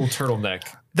 Wearing a full turtleneck.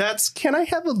 That's, can I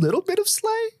have a little bit of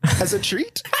slay as a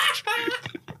treat?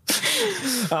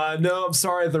 No, I'm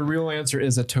sorry. The real answer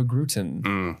is a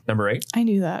Togrutan. Number 8. I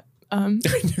knew that.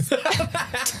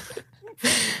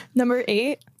 Number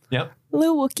 8. Yep.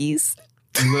 Lil Wookiees.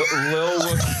 Little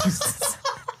Wookiees.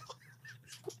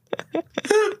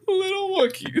 Little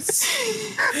Wookiees.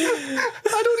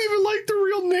 I don't even like the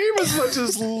real name as much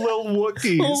as Lil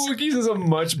Wookiees. Little Wookiees is a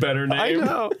much better name. I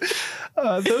know.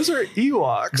 Those are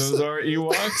Ewoks. Those are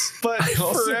Ewoks. but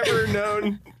also- forever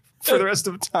known for the rest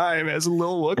of time as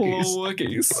Lil Wookiees. Little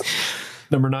Wookiees.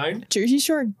 Number 9. Jersey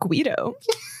Shore Guido.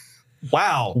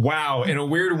 Wow. Wow. In a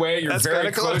weird way, you're That's very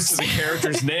kinda close to close. the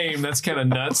character's name. That's kind of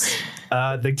nuts.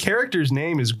 The character's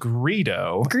name is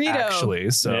Greedo. Greedo.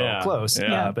 Actually, so Yeah, close.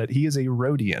 yeah. But he is a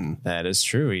Rhodian. That is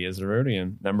true. He is a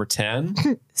Rhodian. Number 10.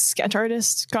 Sketch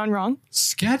artist gone wrong.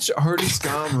 Sketch artist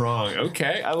gone wrong.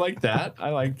 Okay. I like that.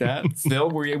 Phil,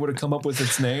 were you able to come up with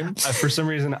its name? For some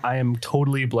reason, I am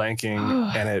totally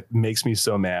blanking, and it makes me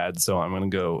so mad. So I'm going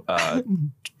to go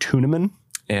Tunaman.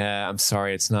 Yeah, I'm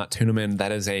sorry. It's not Tunaman.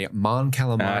 That is a Mon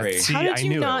Calamari. See, How did I you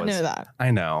knew it not was. know that?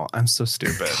 I know. I'm so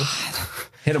stupid.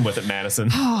 Hit him with it, Madison.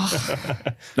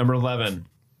 Number 11.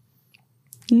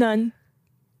 None.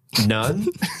 None?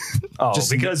 Oh,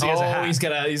 because he has a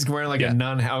hat. He's wearing like a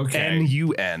nun. Okay.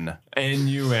 N-U-N.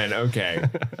 N-U-N. Okay.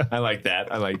 I like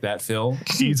that. Phil?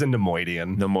 He's a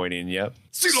Nemoidian. Nemoidian, yep.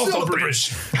 Seal off the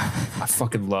bridge. I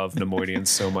fucking love Nemoidians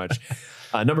so much.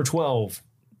 Number 12.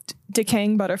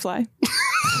 Decaying butterfly.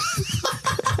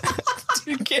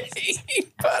 Decaying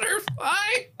butterfly.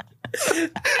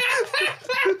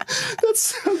 That's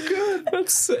so good.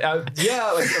 That's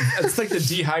it's like the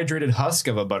dehydrated husk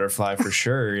of a butterfly for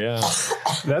sure. Yeah.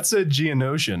 That's a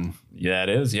Geonosian. Yeah, it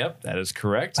is. Yep, that is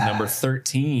correct. Number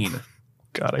 13.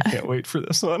 God, I can't wait for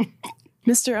this one.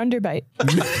 Mr. Underbite.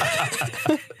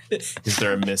 Is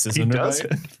there a Mrs. He does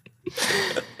Underbite? it.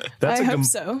 That's I a hope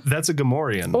so. That's a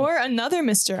Gamorrean. Or another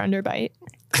Mr. Underbite.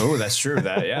 Oh, that's true.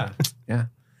 Yeah. That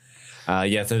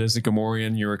is a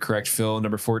Gamorrean. You were correct, Phil.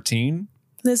 Number 14.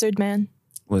 Lizard man.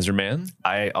 Lizard Man.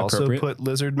 I also Appropriate. put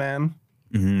Lizard Man.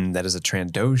 That is a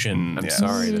Trandoshan. I'm yes.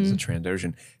 sorry. That is a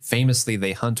Trandoshan. Famously,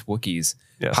 they hunt Wookiees.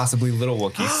 Yes. Possibly little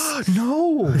Wookiees.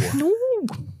 No. No.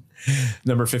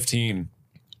 Number 15.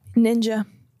 Ninja.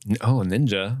 Oh,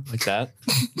 ninja. Like that.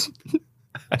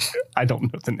 I don't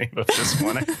know the name of this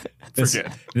one. I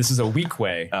forget. This is a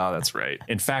Weequay. Oh, that's right.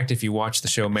 In fact, if you watch the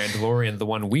show Mandalorian, the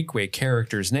one Weequay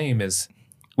character's name is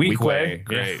Weequay.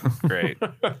 Great. Yeah. Great.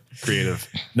 Creative.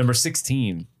 Number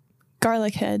 16.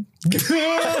 Garlic head.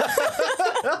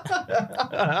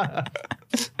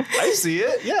 I see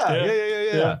it.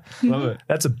 Yeah. Love it.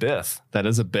 That's a Biff. That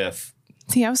is a Biff.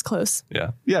 See, I was close.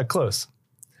 Yeah. Yeah, close.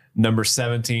 Number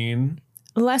 17.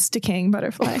 Less decaying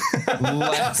butterfly.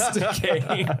 Less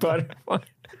decaying butterfly.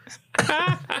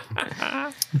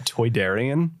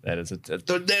 Toydarian. That is a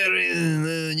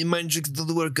your mind tricks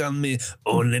don't work on me.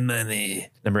 Only money.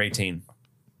 Number 18.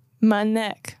 My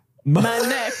neck. My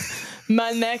neck.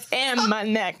 My neck and my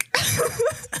neck.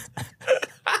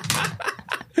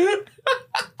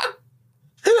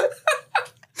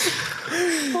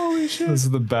 Holy shit. This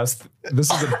is the best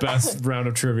round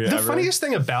of trivia The ever. funniest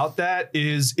thing about that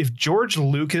is if George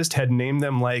Lucas had named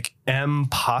them like M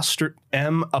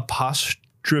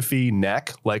apostrophe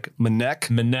neck, like Manek,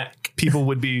 Manek. people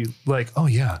would be like, oh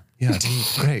yeah, deep,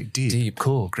 great, deep,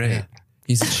 cool, great. Yeah.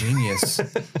 He's a genius.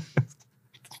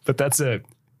 But that's a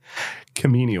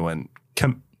Caminoan.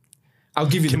 I'll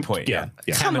give you the point. Yeah.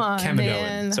 Come on, Kaminoan.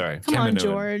 man. Sorry. Come on, Kaminoan.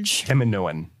 George.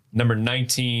 Caminoan. Number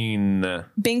 19.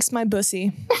 Binks my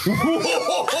bussy.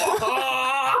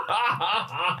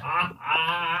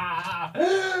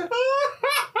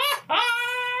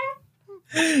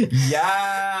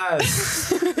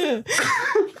 Yes.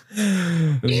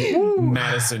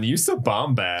 Madison, you so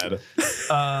bomb bad.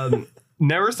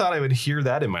 Never thought I would hear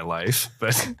that in my life,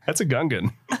 but that's a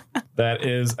Gungan. That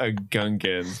is a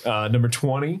Gungan. Number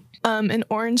 20. An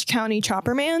Orange County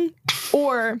chopper man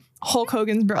or Hulk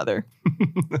Hogan's brother.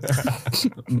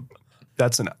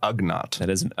 That's an Ugnaught. That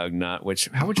is an Ugnaught, which,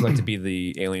 how would you like to be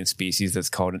the alien species that's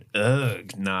called an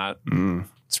Ugnaught?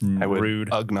 It's I would rude.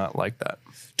 Ugnaught like that.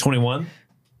 21.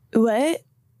 What?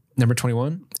 Number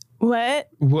 21. What?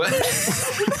 What?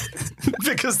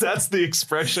 Because that's the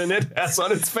expression it has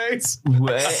on its face.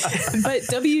 What? But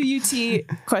WUT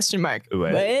question mark.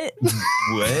 What? What?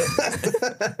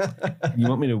 What? You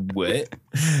want me to what?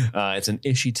 It's an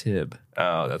Ishy Tib.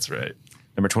 Oh, that's right.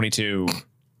 Number 22.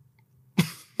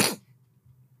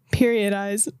 Period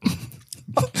eyes.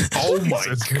 Oh my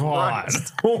Jesus God.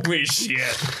 Christ. Holy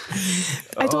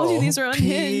shit. I told you these were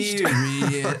unhinged.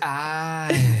 Period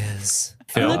eyes.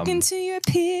 Phil. Look into your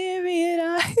period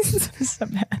eyes. So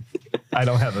bad. I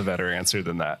don't have a better answer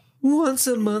than that. Once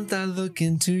a month I look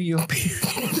into your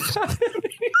period eyes.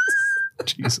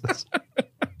 Jesus.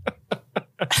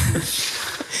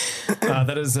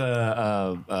 That is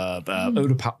Utapon.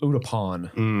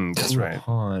 That's right.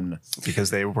 Utapon. Because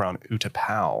they were on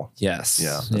Utapau. Yes.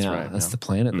 Yeah, that's right, That's yeah. the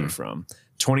planet they're from.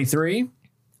 23.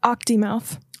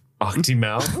 Octimouth.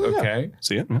 Octimouth. Okay.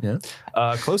 See it? Yeah.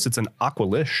 Close. It's an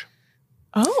Aqualish.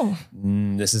 Oh.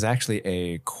 This is actually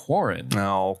a Quarren.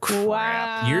 Oh,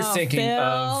 Wow. You're thinking Phil.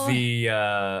 of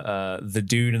the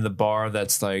dude in the bar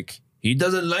that's like He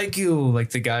doesn't like you. Like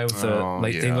the guy with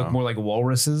they look more like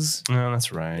walruses. No,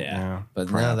 that's right. Yeah.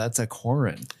 But no, that's a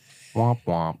Corin. Womp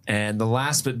womp. And the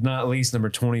last but not least, number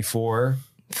 24.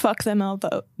 Fuck them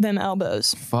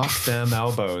elbows. Fuck them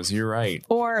elbows. You're right.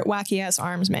 Or wacky ass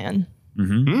arms man.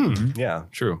 Yeah,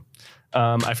 true.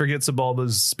 I forget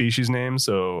Sebulba's species name,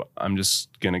 so I'm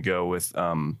just going to go with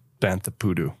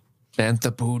Banthapoodoo.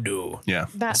 Banthapoodoo. Yeah.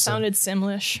 That sounded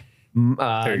Simlish.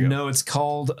 There you go. No, it's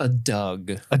called a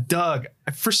Doug. A Doug.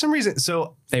 For some reason,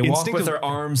 so They walk with their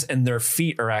arms and their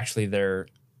feet are actually their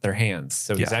hands.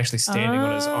 So he's actually standing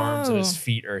on his arms and his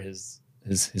feet are his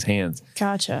hands.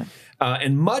 Gotcha.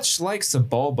 And much like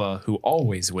Sebulba, who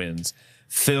always wins,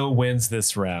 Phil wins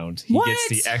this round. He gets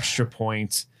the extra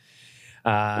point.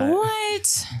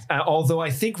 What? Although I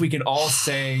think we can all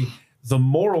say the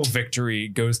moral victory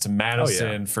goes to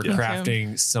Madison for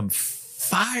crafting some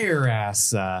fire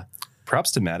ass.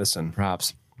 Props to Madison.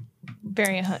 Props.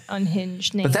 Very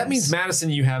unhinged names. But that means Madison,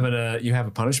 you have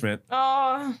a punishment.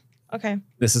 Oh, okay.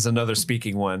 This is another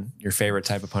speaking one. Your favorite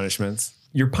type of punishments.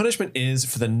 Your punishment is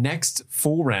for the next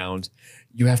full round,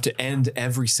 you have to end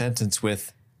every sentence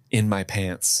with "in my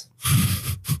pants."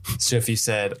 So if you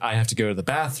said, "I have to go to the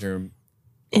bathroom,"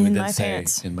 in my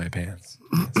pants. "In my pants."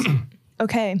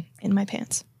 Okay, in my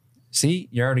pants. See,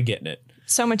 you're already getting it.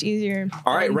 So much easier.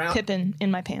 All right, than Pippin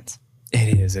in my pants.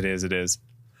 It is.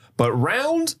 But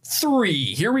round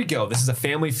 3, here we go. This is a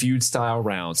Family Feud style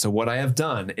round. So what I have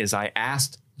done is I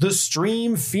asked the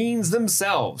stream fiends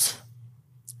themselves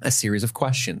a series of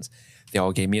questions. They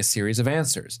all gave me a series of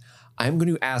answers. I'm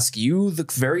going to ask you the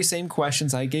very same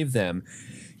questions I gave them.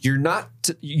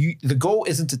 The goal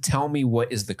isn't to tell me what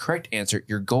is the correct answer.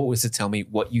 Your goal is to tell me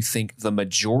what you think the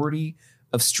majority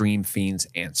of stream fiends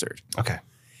answered. Okay.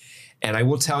 And I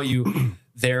will tell you,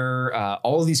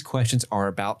 all of these questions are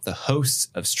about the hosts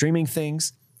of streaming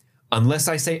things. Unless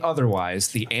I say otherwise,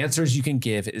 the answers you can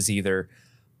give is either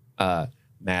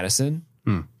Madison,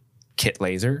 Kit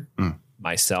Laser,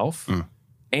 myself,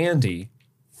 Andy,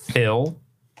 Phil,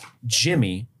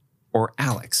 Jimmy, or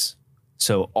Alex.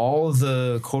 So all of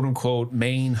the quote unquote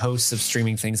main hosts of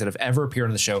streaming things that have ever appeared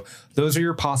on the show, those are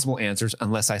your possible answers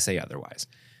unless I say otherwise.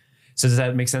 So does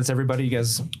that make sense, everybody? You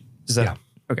guys? Yeah.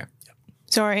 Okay.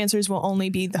 So our answers will only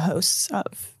be the hosts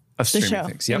of the streaming show.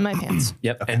 things. Yep. In my pants.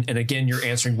 Yep. Okay. And again, you're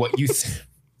answering what you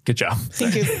Good job.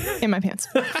 Thank you. In my pants.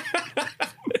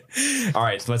 All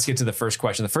right, so let's get to the first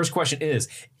question. The first question is,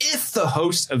 if the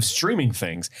hosts of streaming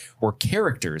things were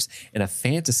characters in a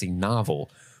fantasy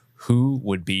novel, who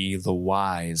would be the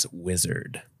wise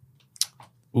wizard?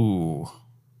 Ooh.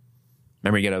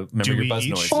 Remember your buzz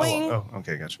noise. Boing. Oh,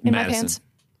 okay, gotcha. In Madison. my pants.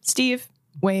 Steve,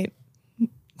 wait.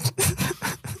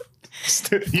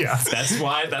 Yeah. That's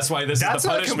why this is the That's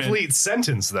not a punishment. complete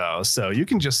sentence, though, so you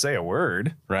can just say a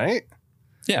word, right?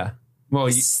 Yeah. Well,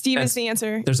 Steve is the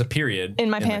answer. there's a period. In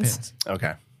my pants.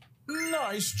 Okay.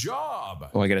 Nice job.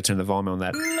 Oh, I got to turn the volume on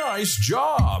that. Nice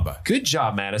job. Good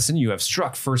job, Madison. You have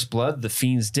struck first blood. The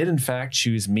fiends did, in fact,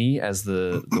 choose me as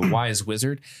the wise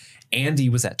wizard. Andy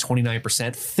was at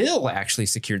 29%. Phil actually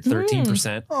secured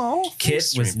 13%. Oh,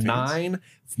 Kit was 9%.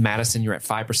 Madison, you're at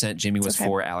 5%. Jimmy was okay.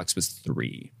 4%. Alex was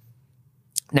 3%.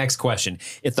 Next question.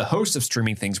 If the hosts of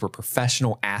streaming things were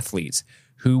professional athletes,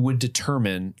 who would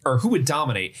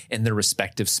dominate in their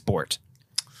respective sport?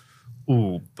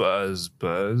 Ooh, Buzz.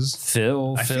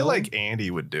 Phil. I feel like Andy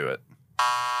would do it.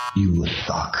 You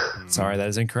suck. Sorry, that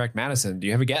is incorrect. Madison, do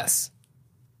you have a guess?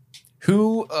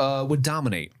 Who would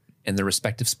dominate in their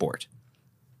respective sport?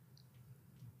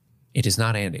 It is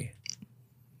not Andy.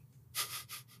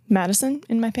 Madison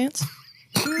in my pants.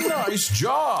 Nice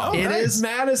job. It is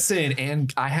Madison.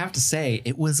 And I have to say,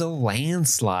 it was a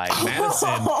landslide.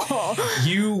 Madison,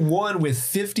 you won with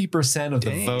 50% of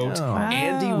the vote. Wow.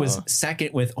 Andy was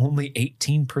second with only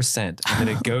 18%. And then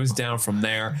it goes down from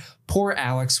there. Poor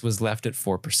Alex was left at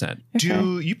 4%.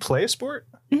 Do you play a sport?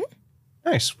 Mm-hmm.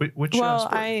 Nice. Which Well,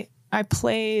 sport? I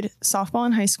played softball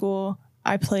in high school.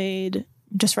 I played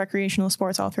just recreational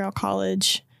sports all throughout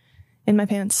college. In my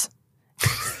pants.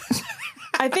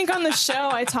 I think on the show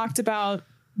I talked about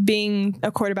being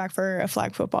a quarterback for a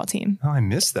flag football team. Oh, I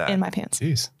missed that. In my pants.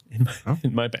 Jeez.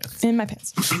 In my pants. In my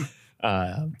pants.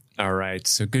 All right.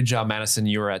 So good job, Madison.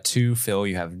 You are at 2. Phil,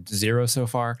 you have 0 so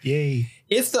far. Yay.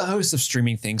 If the hosts of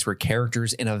streaming things were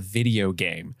characters in a video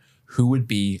game, who would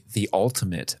be the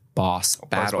ultimate boss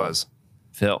battle? Buzz.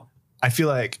 Phil. I feel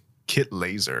like Kit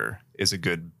Laser is a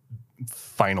good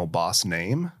final boss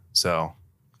name. So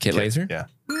Kit Laser? Yeah.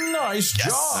 Nice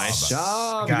job. Nice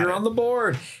job. Got You're it. on the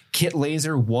board. Kit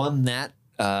Laser won that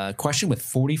question with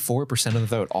 44% of the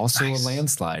vote. Also a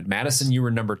landslide. Madison, you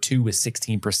were number 2 with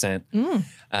 16%.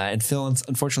 And Phil,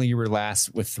 unfortunately, you were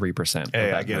last with 3%.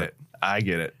 Hey, I get it. I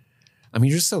get it. I mean,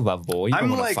 you're just so lovable. You don't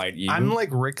want to like, fight you. I'm like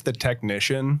Rick the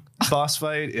Technician boss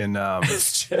fight in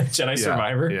Jedi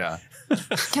Survivor. Yeah.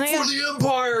 Can I For the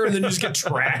Empire, and then you just get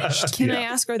trashed. Can I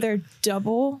ask, are there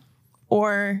double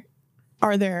or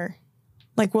are there,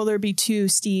 like, will there be 2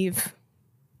 Steve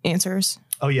answers?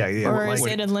 Oh, yeah. Or Like, is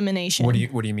it elimination? What do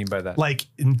you mean by that? like,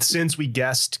 since we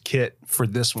guessed Kit for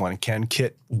this one, can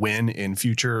Kit win in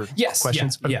future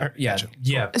questions? Yeah.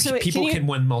 So wait, People can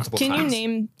win multiple times. Can you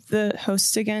name the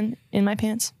hosts again in my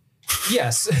pants?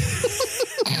 Yes.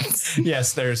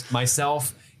 Yes, there's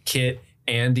myself, Kit,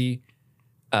 Andy,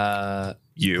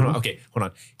 You. Hold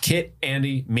on. Kit,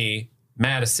 Andy, me,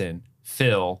 Madison,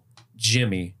 Phil,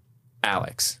 Jimmy,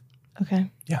 Alex. Okay.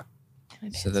 Yeah.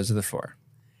 So those are the 4.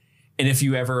 And if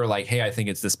you ever like, hey, I think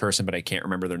it's this person, but I can't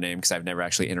remember their name because I've never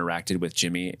actually interacted with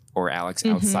Jimmy or Alex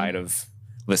outside of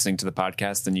listening to the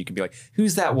podcast, then you can be like,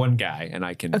 who's that one guy? And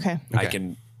I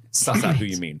can suss out who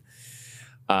you mean.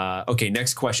 Okay,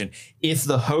 next question. If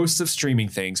the hosts of Streaming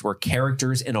Things were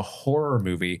characters in a horror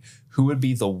movie, who would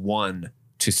be the one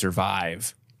to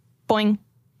survive? Boing.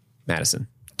 Madison.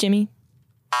 Jimmy.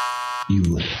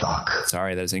 You suck.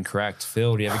 Sorry, that is incorrect.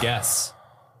 Phil, do you have a guess?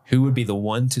 Who would be the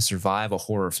one to survive a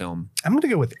horror film? I'm going to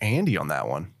go with Andy on that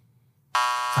one.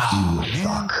 You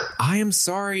suck. I am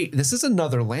sorry. This is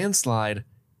another landslide.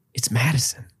 It's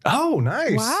Madison. Oh,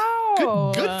 nice.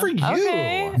 Wow. Good for you.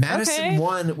 Okay. Madison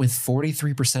won with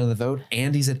 43% of the vote.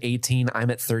 Andy's at 18. I'm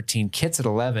at 13. Kit's at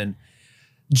 11.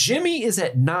 Jimmy is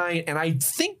at 9. And I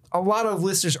think a lot of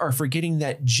listeners are forgetting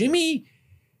that Jimmy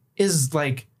is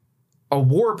like a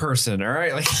war person. All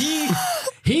right. Like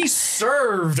he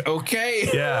served. Okay.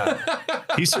 Yeah.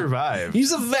 He survived.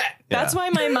 He's a vet. That's why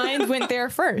my mind went there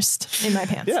first in my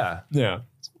pants. Yeah. Yeah.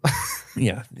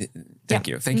 Yeah. Thank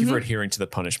you. Thank you for adhering to the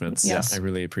punishments. Yes. I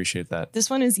really appreciate that. This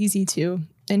one is easy to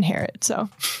inherit, so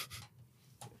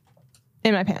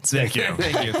in my pants. Thank you.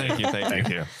 Thank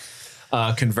you.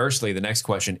 Conversely, the next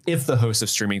question, if the hosts of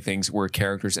Streaming Things were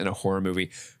characters in a horror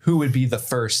movie, who would be the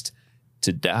first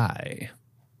to die?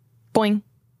 Boing.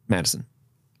 Madison.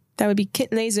 That would be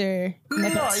Kit Laser. in my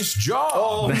pants. Nice job.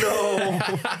 Oh, no.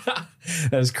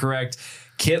 That is correct.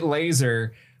 Kit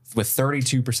Laser, with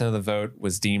 32% of the vote,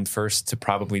 was deemed first to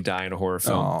probably die in a horror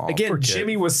film. Aw, Again, poor Kit.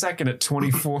 Jimmy was second at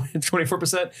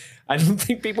 24%. I don't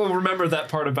think people remember that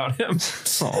part about him.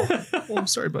 Oh, I'm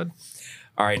sorry, bud.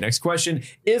 All right, next question.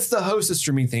 If the hosts of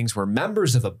Streaming Things were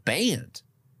members of a band,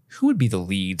 who would be the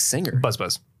lead singer?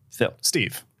 Buzz. Phil.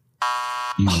 Steve.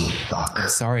 You suck. I'm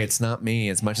sorry, it's not me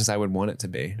as much as I would want it to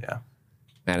be. Yeah.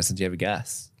 Madison, do you have a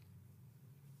guess?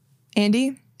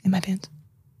 Andy in my pants.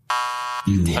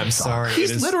 You I'm suck. sorry.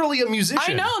 He's it is- literally a musician.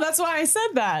 I know, that's why I said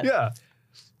that. Yeah.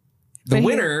 The But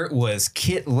winner was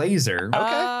Kit Laser, who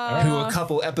a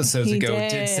couple episods he ago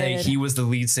did say did. he was the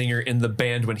lead singer in the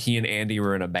band when he and Andy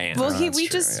were in a band. Well, that's we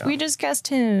true, just guessed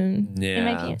him in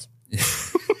my Yeah. pants.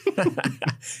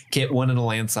 Kit won in a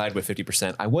landslide with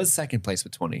 50%. I was second place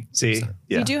with 20. See?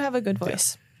 Yeah. You do have a good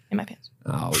voice in my pants.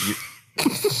 Oh,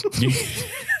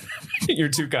 you're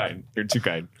too kind. You're too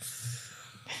kind.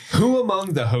 Who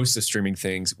among the hosts of Streaming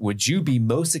Things would you be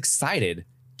most excited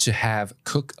to have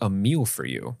cook a meal for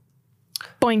you?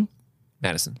 Boing.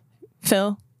 Madison.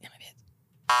 Phil in my pants.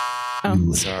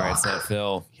 You Sorry, it's suck. not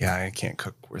Phil. Yeah, I can't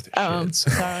cook worth a shit.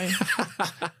 So. Sorry.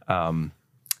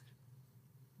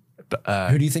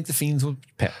 Who do you think the Fiends will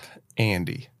pick?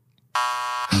 Andy.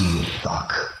 You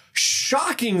suck.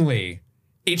 Shockingly,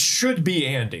 it should be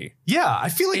Andy. Yeah, I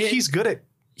feel like he's good at.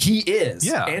 He is.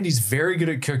 Yeah. Andy's very good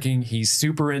at cooking. He's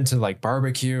super into like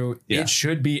barbecue. Yeah. It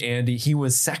should be Andy. He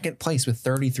was second place with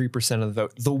 33% of the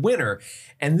vote. The winner.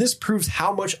 And this proves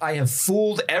how much I have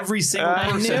fooled every single I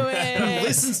person knew who it.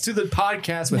 listens to the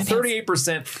podcast with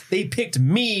 38%. They picked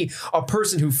me, a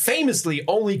person who famously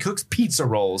only cooks pizza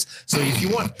rolls. So if you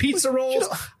want pizza rolls,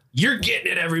 you're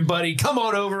getting it, everybody. Come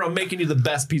on over. I'm making you the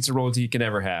best pizza rolls you can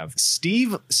ever have.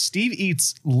 Steve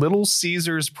eats Little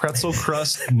Caesars pretzel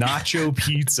crust nacho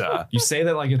pizza. You say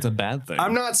that like it's a bad thing.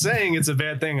 I'm not saying it's a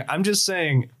bad thing. I'm just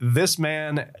saying this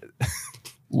man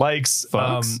likes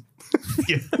Fucks?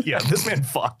 yeah, this man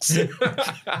fucks.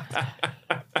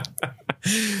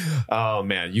 Oh,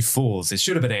 man, you fools. It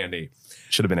should have been Andy.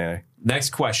 Should have been Andy.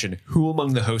 Next question. Who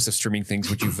among the hosts of Streaming Things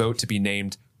would you vote to be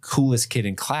named coolest kid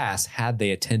in class had they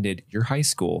attended your high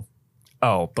school?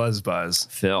 Oh, Buzz.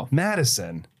 Phil.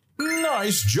 Madison.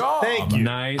 Nice job. Thank you.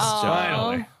 Nice job.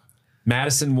 Finally.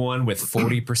 Madison won with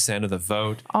 40% of the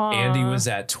vote. Andy was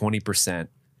at 20%.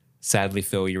 Sadly,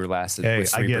 Phil, you were last at Hey,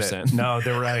 with I get 3%. it. No,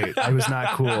 they're right. I was not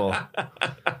cool.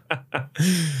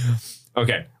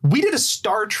 Okay. We did a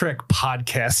Star Trek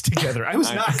podcast together. I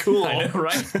was not cool. I know,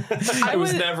 right? I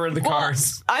was never in the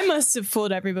cards. I must have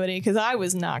fooled everybody because I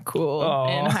was not cool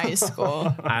in high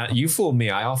school. You fooled me.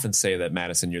 I often say that,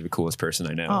 Madison, you're the coolest person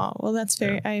I know. Oh, well, that's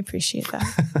very, I appreciate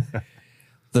that.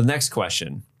 The next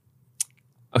question.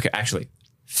 Okay, actually,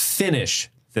 finish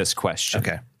this question.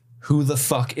 Okay. Who the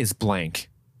fuck is blank?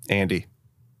 Andy.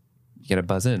 You gotta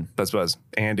buzz in. Buzz.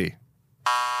 Andy.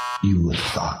 You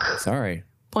suck. Sorry.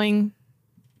 Boing.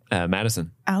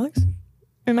 Madison. Alex?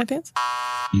 In my pants?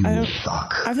 You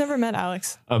suck. I've never met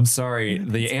Alex. I'm sorry.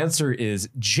 The answer is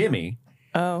Jimmy.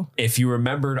 Oh. If you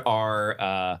remembered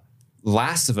our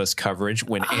Last of Us coverage,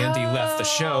 when Andy left the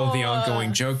show, the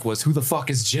ongoing joke was, who the fuck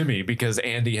is Jimmy? Because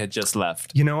Andy had just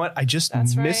left. You know what? I just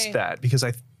That's missed right. that because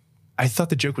I thought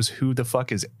the joke was who the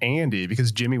fuck is Andy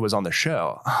because Jimmy was on the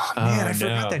show. Oh, man, I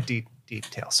forgot that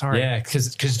detail. Sorry. Yeah,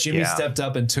 because Jimmy stepped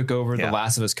up and took over the Yeah.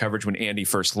 Last of Us coverage when Andy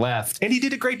first left. And he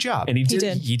did a great job. And he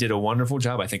did. He did a wonderful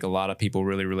job. I think a lot of people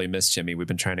really, really miss Jimmy. We've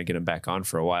been trying to get him back on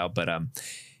for a while. But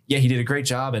yeah, he did a great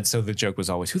job. And so the joke was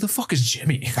always, who the fuck is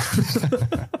Jimmy?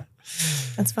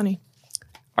 That's funny.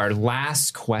 Our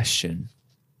last question.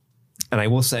 And I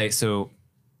will say, so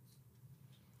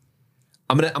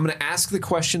I'm gonna ask the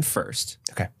question first.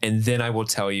 Okay. And then I will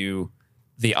tell you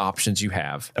the options you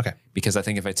have. Okay. Because I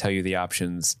think if I tell you the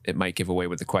options, it might give away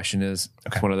what the question is.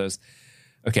 Okay. It's one of those.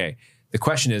 Okay. The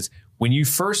question is, when you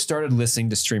first started listening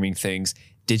to streaming things,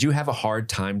 did you have a hard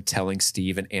time telling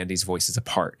Steve and Andy's voices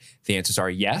apart? The answers are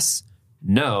yes,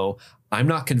 no, I'm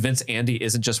not convinced Andy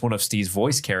isn't just one of Steve's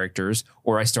voice characters,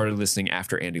 or I started listening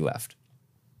after Andy left.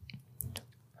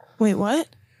 Wait, what?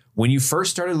 When you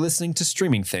first started listening to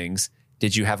streaming things,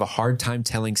 did you have a hard time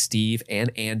telling Steve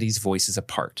and Andy's voices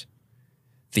apart?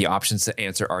 The options to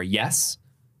answer are yes,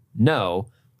 no,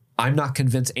 I'm not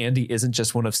convinced Andy isn't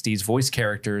just one of Steve's voice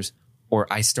characters, or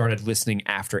I started listening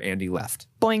after Andy left.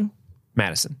 Boing.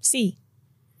 Madison. C.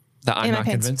 The I'm In my not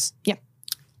pants. convinced? Yeah.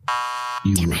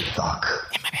 You suck.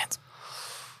 In my pants.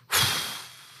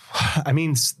 I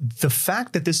mean, the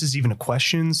fact that this is even a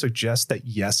question suggests that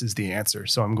yes is the answer.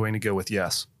 So I'm going to go with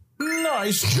yes.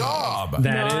 Nice job.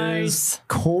 That is Nice.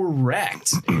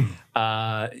 correct.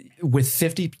 With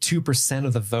 52%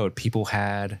 of the vote, people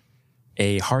had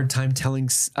a hard time telling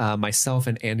myself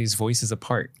and Andy's voices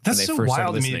apart. when That's they so first started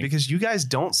wild to me listening. because you guys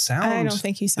don't sound I don't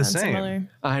think you the sound same. similar.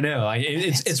 I know.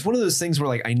 It's one of those things where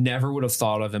like I never would have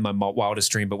thought of in my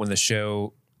wildest dream, but when the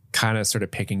show kind of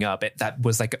started picking up, that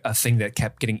was like a thing that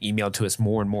kept getting emailed to us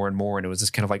more and more and more, and it was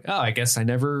just kind of like, oh, I guess I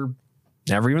never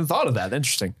even thought of that.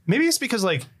 Interesting. Maybe it's because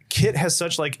like Kit has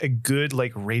such like a good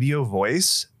like radio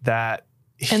voice that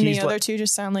And the he's other like, two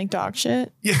just sound like dog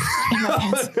shit. yeah. In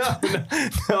my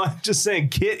pants. No, I'm just saying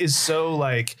Kit is so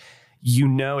like, you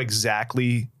know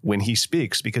exactly when he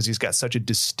speaks because he's got such a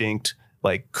distinct,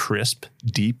 like crisp,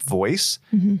 deep voice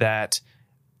that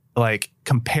like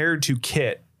compared to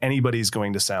Kit, anybody's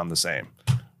going to sound the same.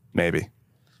 Maybe.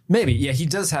 Yeah, he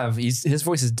does have, his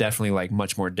voice is definitely like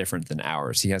much more different than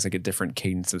ours. He has like a different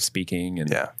cadence of speaking. And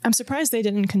Yeah. I'm surprised they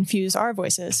didn't confuse our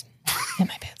voices. In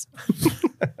my pants.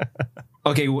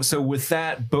 Okay, so with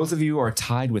that, both of you are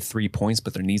tied with 3 points,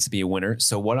 but there needs to be a winner.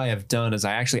 So what I have done is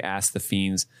I actually asked the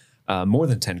Fiends more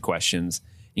than 10 questions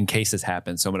in case this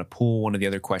happens. So I'm going to pull one of the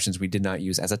other questions we did not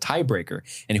use as a tiebreaker.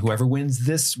 And whoever wins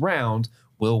this round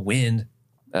will win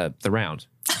the round.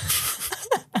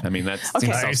 I mean, that seems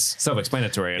Nice.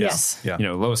 self-explanatory. And Yes. Yeah. You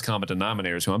know, lowest common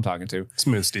denominator is who I'm talking to.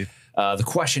 Smooth, Steve. The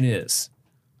question is,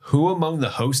 who among the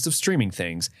hosts of streaming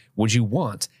things would you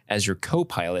want as your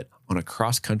co-pilot on a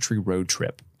cross-country road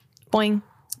trip? Boing.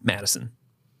 Madison.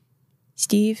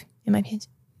 Steve. In my pants.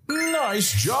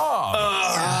 Nice job.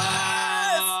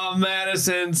 Oh,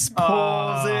 Madison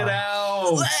pulls it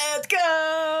out. Let's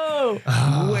go.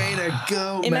 Way to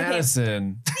go, In my pants.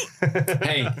 Madison.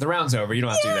 Hey, the round's over. You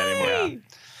don't have to do that anymore.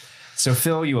 So,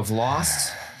 Phil, you have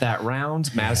lost that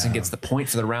round. Madison gets the point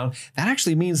for the round. That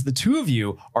actually means the two of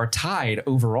you are tied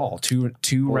overall. Two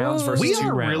rounds versus We two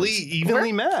are rounds. really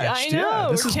evenly matched. I know, Yeah,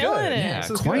 this we're is killing good. it. Yeah, This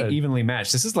is quite good. evenly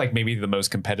matched. This is like maybe the most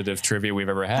competitive trivia we've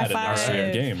ever had in the High history of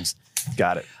five. games.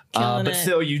 Got it. Killing But it.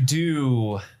 Phil, you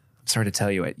do. I'm sorry to tell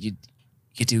you it. You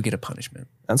do get a punishment,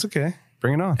 That's okay.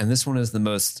 Bring it on. and this one is the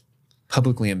most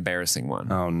publicly embarrassing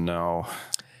one. Oh no.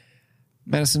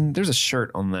 Madison, there's a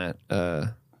shirt on that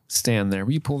stand there.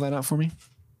 Will you pull that out for me?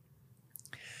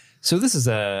 So this is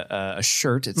a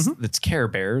shirt. It's Care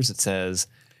Bears. It says,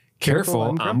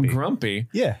 "Careful, I'm grumpy."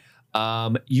 Yeah.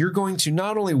 You're going to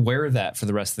not only wear that for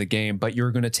the rest of the game, but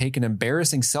you're going to take an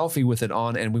embarrassing selfie with it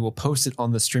on, and we will post it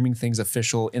on the Streaming Things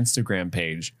official Instagram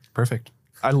page. Perfect.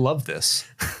 I love this.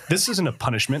 This isn't a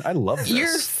punishment. I love this.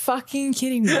 You're fucking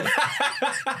kidding me.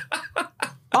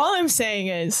 All I'm saying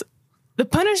is the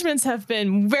punishments have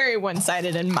been very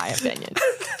one-sided in my opinion.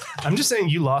 I'm just saying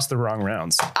you lost the wrong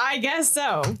rounds. I guess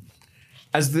so.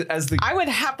 As the I would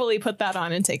happily put that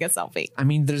on and take a selfie. I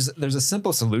mean, there's a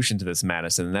simple solution to this,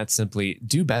 Madison, and that's simply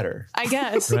do better. I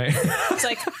guess. Right? It's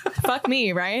like, fuck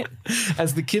me, right?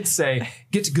 As the kids say,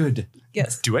 get good.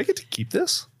 Yes. Do I get to keep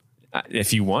this?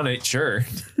 If you want it, sure.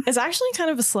 It's actually kind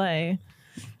of a sleigh.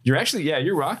 You're actually,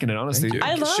 you're rocking it, honestly. Thank you.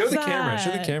 I love Show the that. camera.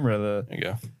 Show the camera. There you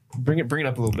go. Bring it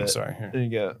up a little bit. Sorry. Here. There you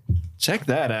go. Check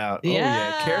that out. Yeah. Oh,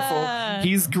 yeah. Careful.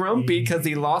 He's grumpy because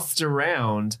he lost a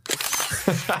round.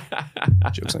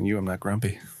 Joke's on you. I'm not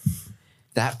grumpy.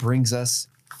 That brings us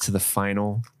to the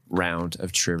final round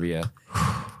of trivia.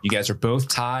 You guys are both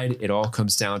tied. It all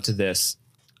comes down to this.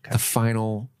 The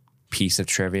final piece of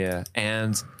trivia.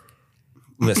 And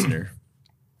listener,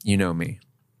 you know me.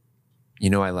 You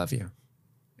know I love you.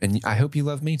 And I hope you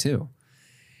love me too.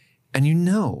 And you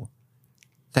know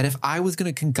that if I was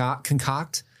going to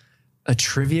concoct a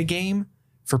trivia game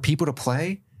for people to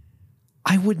play,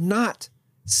 I would not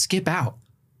skip out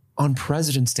on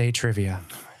President's Day trivia.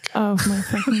 Oh my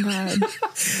fucking God.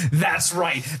 That's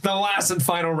right. The last and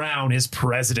final round is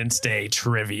President's Day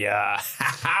trivia.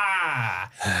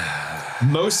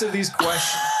 Most of these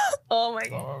questions. Oh my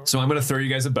God. So I'm going to throw you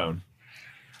guys a bone.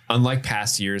 Unlike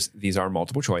past years, these are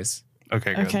multiple choice.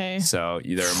 Okay, good. Okay. So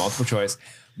there are multiple choice.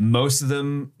 Most of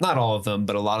them, not all of them,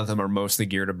 but a lot of them are mostly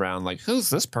geared around like, who's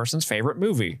this person's favorite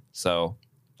movie? So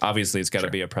obviously it's got to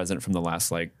be a president from the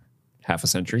last like half a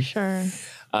century. Sure.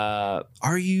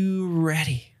 Are you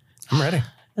ready? I'm ready.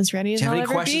 As ready as Do you have I'll any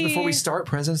ever questions be. before we start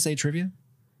President's Day trivia?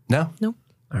 No. Nope.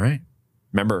 All right.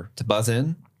 Remember to buzz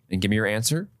in and give me your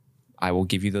answer. I will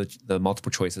give you the multiple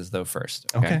choices though first.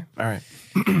 Okay. All right.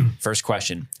 First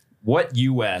question. What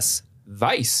U.S.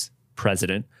 vice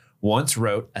president once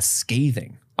wrote a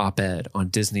scathing op-ed on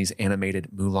Disney's animated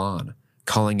Mulan,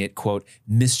 calling it, quote,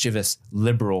 mischievous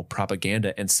liberal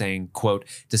propaganda and saying, quote,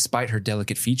 despite her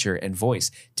delicate feature and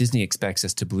voice, Disney expects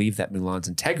us to believe that Mulan's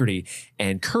integrity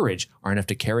and courage are enough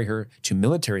to carry her to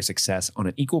military success on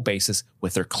an equal basis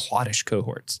with their cloddish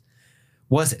cohorts?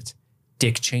 Was it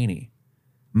Dick Cheney,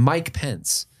 Mike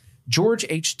Pence, George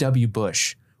H.W.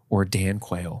 Bush, or Dan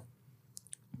Quayle?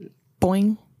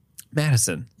 Boing.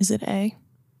 Madison. Is it A?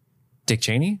 Dick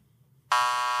Cheney?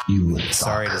 You would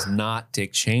Sorry, it is not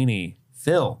Dick Cheney.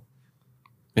 Phil.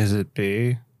 Is it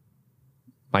B?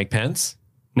 Mike Pence?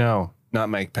 No, not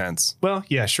Mike Pence. Well,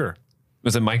 yeah, sure.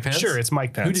 Was it Mike Pence? Sure, it's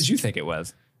Mike Pence. Who did you think it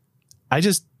was? I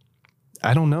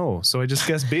don't know. So I just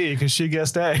guessed B because she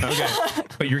guessed A. Okay.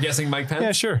 But you're guessing Mike Pence?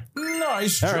 Yeah, sure.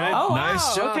 Nice job. right. Oh,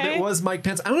 Nice wow, job. okay. It was Mike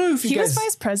Pence. I don't know if you He guys... was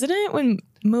vice president when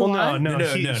Mulan? Well, no. No.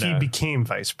 He became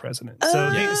vice president. So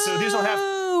these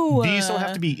don't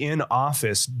have to be in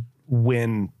office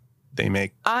when they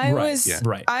make. I Right, was yeah.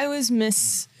 Right. I was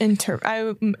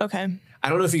okay. I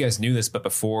don't know if you guys knew this, but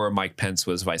before Mike Pence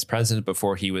was vice president,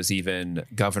 before he was even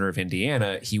governor of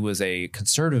Indiana, he was a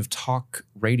conservative talk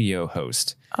radio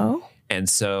host. Oh. And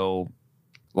so,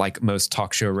 like most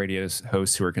talk show radio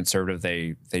hosts who are conservative,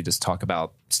 they just talk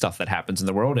about stuff that happens in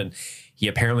the world. And he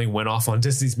apparently went off on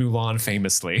Disney's Mulan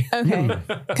famously. Okay.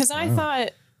 Because I thought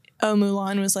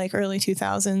Mulan was like early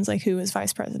 2000s, like who was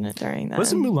vice president during that?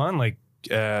 Wasn't Mulan like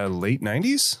late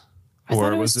 90s? I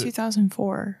thought it was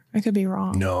 2004. I could be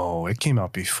wrong. No, it came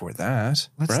out before that.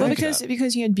 Let's right? Well, look it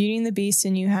because you had Beauty and the Beast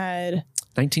and you had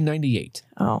 1998.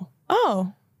 oh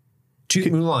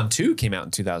Mulan 2 came out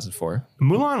in 2004.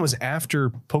 Mulan was after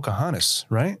Pocahontas,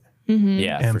 right?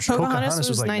 Yeah, And for sure. Pocahontas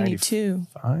was like 92.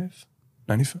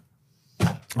 95?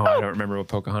 Oh, I don't remember what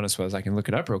Pocahontas was. I can look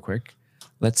it up real quick.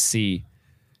 Let's see.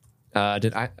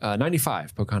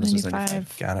 95. Pocahontas was 95.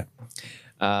 95. Got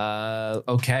it.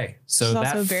 Okay. So It's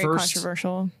that also very first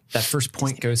controversial. that first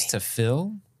point goes to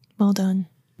Phil. Well done.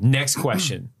 Next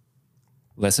question.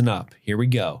 Listen up. Here we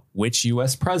go. Which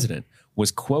U.S. president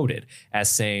was quoted as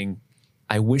saying,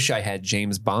 "I wish I had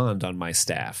James Bond on my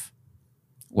staff"?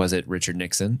 Was it Richard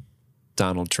Nixon,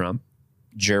 Donald Trump,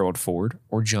 Gerald Ford,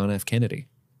 or John F. Kennedy?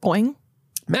 Boing.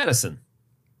 Madison.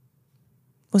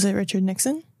 Was it Richard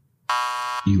Nixon?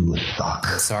 You would fuck.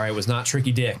 Sorry, it was not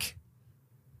Tricky Dick.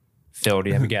 Phil, do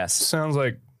you have a guess? Sounds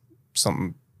like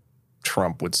something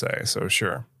Trump would say, so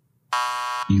sure.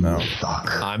 You would fuck.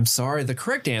 I'm sorry. The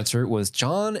correct answer was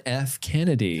John F.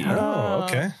 Kennedy. Oh,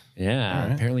 okay. Yeah.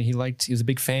 right. Apparently he was a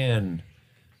big fan.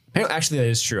 Actually, that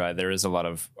is true. There is a lot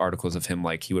of articles of him,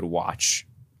 like he would watch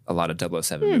a lot of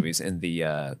 007 movies in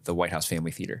the White House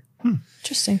Family Theater.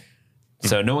 Interesting.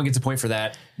 So no one gets a point for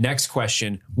that. Next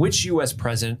question. Which U.S.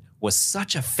 president was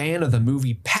such a fan of the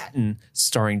movie Patton,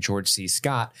 starring George C.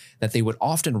 Scott, that they would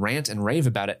often rant and rave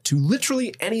about it to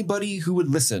literally anybody who would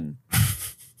listen?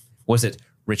 Was it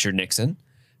Richard Nixon,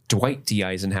 Dwight D.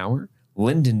 Eisenhower,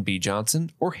 Lyndon B.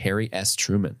 Johnson, or Harry S.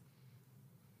 Truman?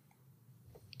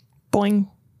 Boing.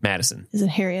 Madison. Is it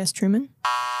Harry S. Truman?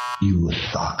 You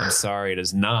suck. I'm sorry, it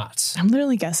is not. I'm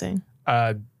literally guessing.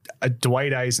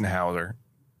 Dwight Eisenhower.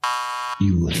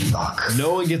 You suck.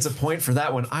 No one gets a point for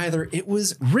that one either. It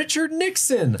was Richard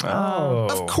Nixon. Oh.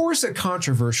 Of course, a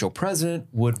controversial president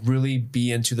would really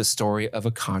be into the story of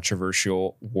a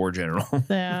controversial war general.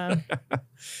 Yeah.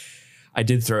 I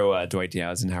did throw Dwight D.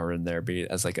 Eisenhower in there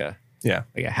as like a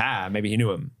maybe he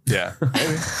knew him. Yeah.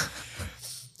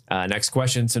 Next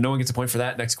question. So no one gets a point for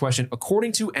that. Next question.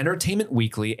 According to Entertainment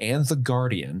Weekly and The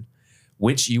Guardian,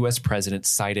 which U.S. president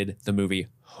cited the movie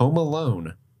Home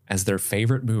Alone as their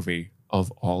favorite movie of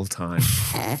all time?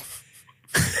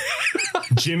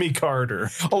 Jimmy Carter.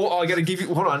 Oh, I got to give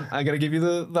you, hold on. I got to give you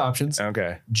the options.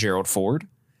 Okay. Gerald Ford,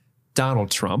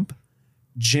 Donald Trump,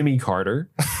 Jimmy Carter,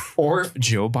 or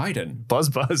Joe Biden.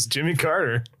 Buzz, Jimmy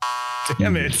Carter.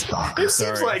 Damn it. Suck. It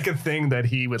seems like a thing that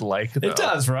he would like, though. It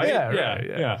does, right?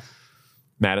 Yeah.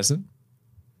 Madison,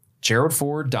 Gerald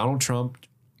Ford, Donald Trump,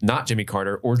 not Jimmy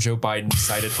Carter, or Joe Biden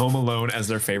cited Home Alone as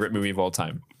their favorite movie of all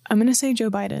time. I'm going to say Joe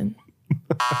Biden.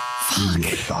 You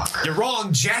suck. You're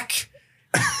wrong, Jack.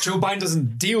 Joe Biden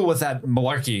doesn't deal with that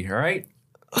malarkey, all right?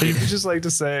 You'd just like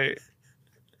to say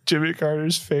Jimmy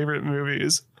Carter's favorite movie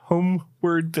is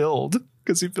Homeward Build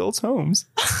because he builds homes.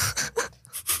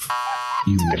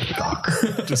 You suck.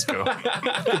 Just go.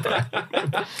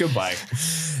 Goodbye.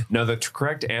 No, the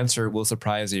correct answer will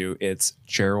surprise you. It's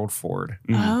Gerald Ford.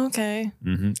 Oh, okay.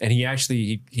 Mm-hmm. And he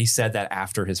actually, he said that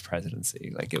after his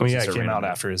presidency. Like it Oh, was yeah, just it a came out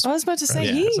random- after his. I was about to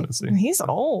say presidency. he's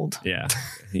old. Yeah.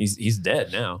 He's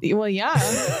dead now. Well, yeah.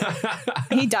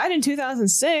 He died in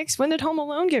 2006. When did Home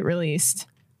Alone get released?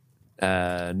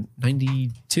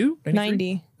 92?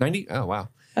 90. 90? Oh, wow.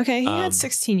 Okay, he had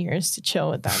 16 years to chill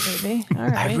with that movie. All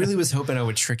right. I really was hoping I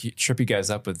would trip you guys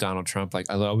up with Donald Trump. Like,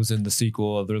 I was in the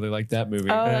sequel. I really like that movie.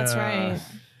 Oh, that's right.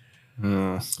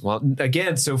 Well,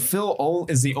 again, so Phil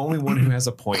is the only one who has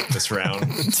a point this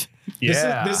round.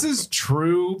 Yeah. This is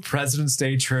true President's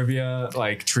Day trivia,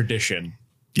 like, tradition.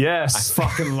 Yes. I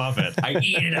fucking love it. I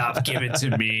eat it up. Give it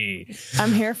to me.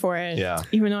 I'm here for it. Yeah.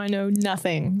 Even though I know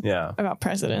nothing about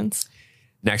presidents.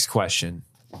 Next question.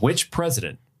 Which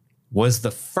president was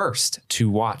the first to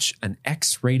watch an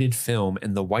X-rated film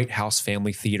in the White House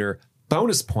Family Theater?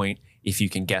 Bonus point if you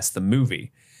can guess the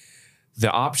movie.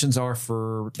 The options are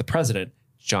for the president: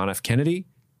 John F. Kennedy,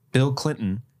 Bill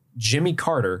Clinton, Jimmy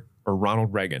Carter, or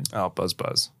Ronald Reagan. Oh,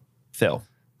 Buzz. Phil.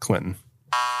 Clinton.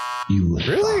 You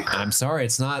Really? suck. I'm sorry,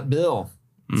 it's not Bill.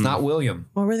 It's not William.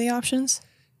 What were the options?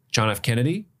 John F.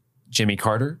 Kennedy, Jimmy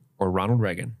Carter, or Ronald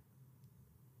Reagan.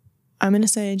 I'm going to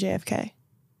say JFK.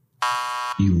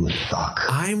 You suck.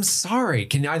 I'm sorry.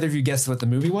 Can either of you guess what the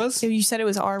movie was? You said it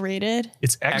was R-rated.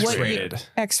 It's X-rated.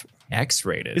 X-rated.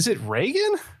 X-rated. Is it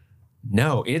Reagan?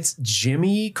 No, it's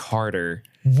Jimmy Carter.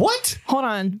 What? Hold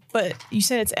on, but you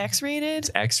said it's X-rated?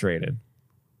 It's X-rated.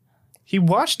 He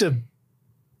watched a...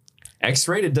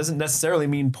 X-rated doesn't necessarily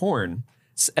mean porn,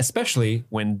 especially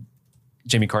when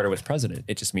Jimmy Carter was president.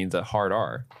 It just means a hard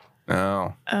R.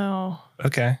 Oh. Oh.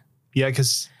 Okay. Yeah,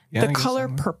 because... The color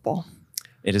purple.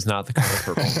 It is not the color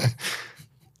purple.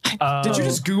 Did you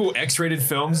just Google X-rated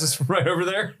films just right over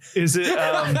there? Is it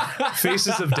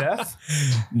Faces of Death?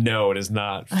 No, it is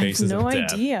not Faces I have of no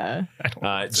Death. idea.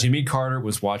 Jimmy Carter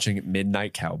was watching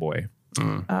Midnight Cowboy.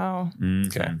 Oh.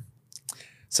 Okay.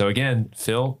 So again,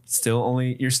 Phil,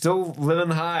 you're still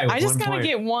living high. With I just gotta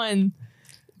get one.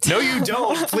 No, you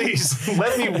don't. Please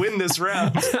let me win this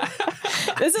round.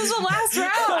 This is the last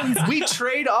round. We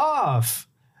trade off.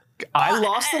 I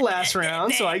lost the last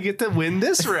round, so I get to win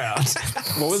this round.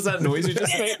 What was that noise you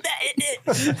just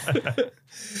made?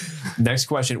 Next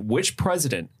question. Which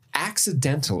president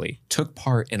accidentally took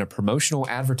part in a promotional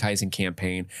advertising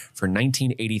campaign for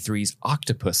 1983's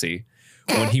Octopussy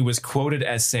when he was quoted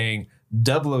as saying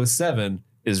 007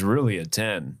 is really a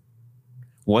 10?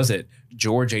 Was it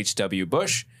George H.W.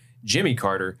 Bush, Jimmy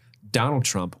Carter, Donald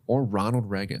Trump, or Ronald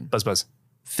Reagan? Buzz.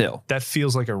 Phil. That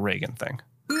feels like a Reagan thing.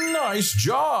 Nice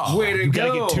job. Way to You go.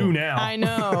 gotta get two now. I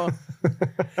know.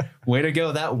 Way to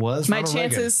go. That was My Ronald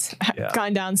chances have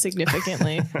gone down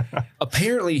significantly. Reagan.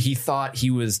 Apparently, he thought he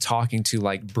was talking to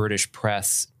like British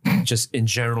press, just in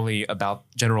general about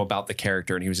the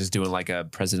character, and he was just doing like a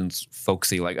president's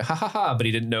folksy, like ha ha ha. But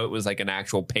he didn't know it was like an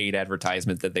actual paid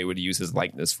advertisement that they would use his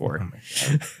likeness for.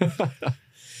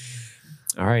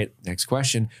 All right, next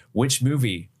question: which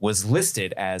movie was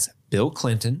listed as Bill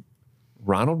Clinton,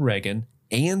 Ronald Reagan,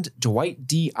 and Dwight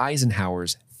D.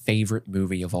 Eisenhower's favorite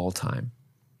movie of all time?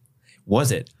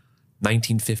 Was it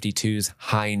 1952's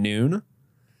High Noon,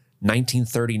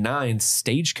 1939's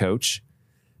Stagecoach,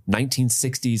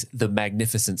 1960's The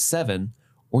Magnificent Seven,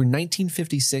 or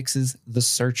 1956's The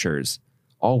Searchers?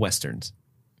 All Westerns.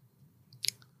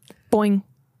 Boing.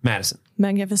 Madison.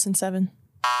 Magnificent Seven.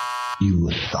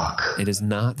 You suck. It is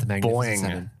not The Magnificent Boing.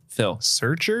 Seven. Phil.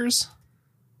 Searchers?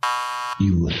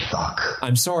 You suck.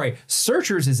 I'm sorry.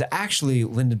 Searchers is actually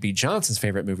Lyndon B. Johnson's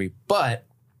favorite movie, but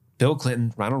Bill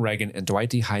Clinton, Ronald Reagan, and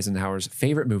Dwight D. Eisenhower's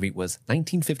favorite movie was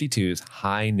 1952's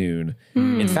High Noon.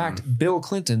 In fact, Bill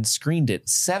Clinton screened it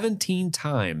 17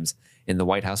 times in the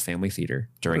White House Family Theater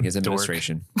during his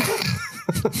administration.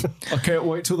 I can't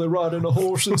wait till they ride in the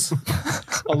horses.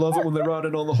 I love it when they ride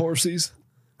in on the horses.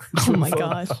 Oh my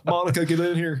gosh. Monica, get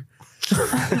in here. All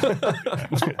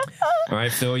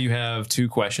right, Phil, you have two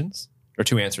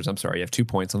answers. I'm sorry. You have 2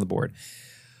 points on the board.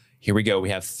 Here we go. We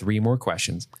have 3 more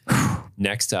questions.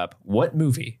 Next up, what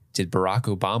movie did Barack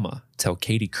Obama tell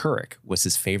Katie Couric was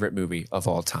his favorite movie of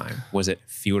all time? Was it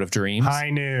Field of Dreams,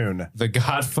 High Noon, The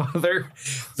Godfather,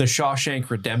 The Shawshank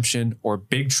Redemption, or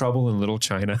Big Trouble in Little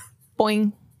China?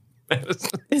 Boing.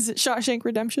 Is it Shawshank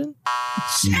Redemption?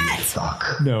 You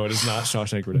suck. No, it is not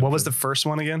Shawshank Redemption. What was the first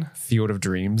one again? Field of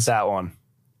Dreams? That one.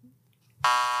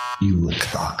 You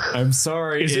suck. I'm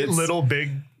sorry. Is it it's Little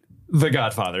Big? The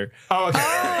Godfather. Oh, okay.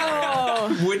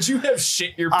 Oh. Would you have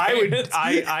shit your pants?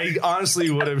 I honestly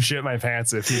would have shit my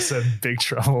pants if he said Big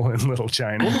Trouble in Little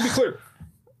China. Let me be clear.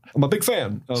 I'm a big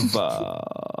fan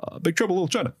of Big Trouble in Little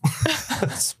China.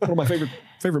 It's one of my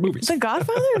favorite movies. The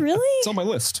Godfather? Really? It's on my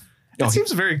list. It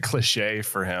seems very cliche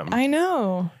for him. I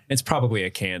know. It's probably a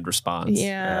canned response.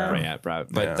 Yeah. Right.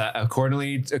 But that,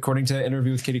 according to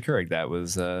Interview with Katie Couric, that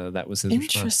was his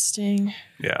response. Interesting.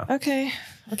 Yeah. Okay,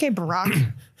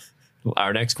 Barack.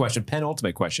 Our next question,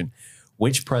 penultimate question.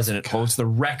 Which president holds the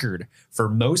record for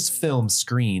most films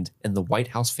screened in the White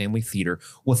House Family Theater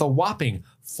with a whopping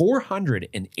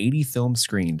 480 films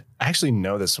screened? I actually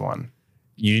know this one.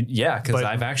 Because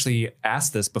I've actually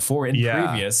asked this before in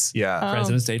previous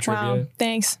President's Day trivia. Wow.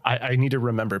 Thanks. I need to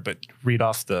remember, but read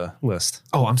off the list.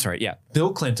 Oh, I'm sorry. Yeah.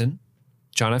 Bill Clinton,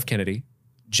 John F. Kennedy,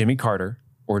 Jimmy Carter,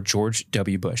 or George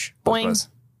W. Bush? Boing.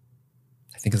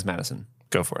 I think it's Madison.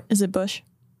 Go for it. Is it Bush?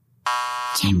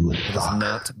 You It is suck.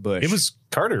 not Bush. It was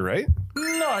Carter, right?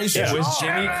 Nice. It was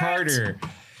Jimmy Carter.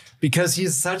 Because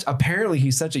he's such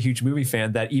a huge movie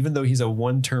fan that even though he's a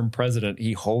one-term president,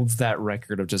 he holds that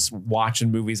record of just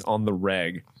watching movies on the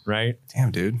reg, right? Damn,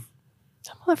 dude.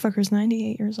 That motherfucker's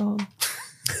 98 years old.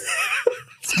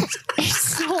 He's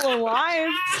still alive.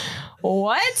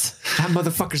 What? That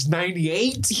motherfucker's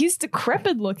 98? He's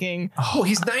decrepit looking. Oh,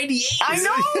 he's 98. I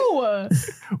know.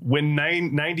 When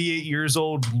 98 years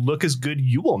old, look as good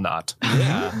you will not.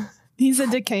 Yeah. He's a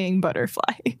decaying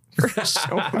butterfly. For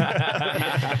sure. All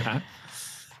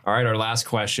right, our last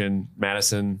question.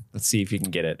 Madison, let's see if you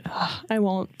can get it. I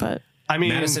won't, but I mean,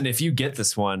 Madison, if you get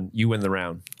this one, you win the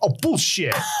round. oh,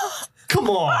 bullshit. Come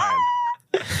on.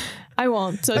 I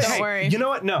won't. So don't Hey, worry. You know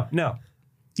what? No.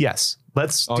 Yes.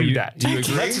 Let's do you- that. do you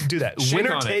agree? Let's do that. Shake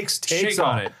Winner on it. takes Shake all.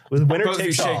 on it. With winner Both of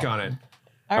you takes all. shake on it.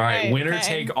 All right, winner okay.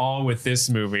 take all with this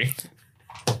movie.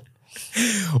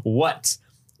 What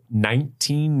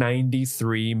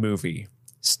 1993 movie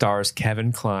stars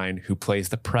Kevin Kline, who plays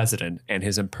the president, and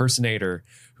his impersonator,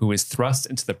 who is thrust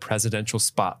into the presidential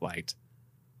spotlight?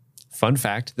 Fun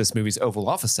fact, this movie's Oval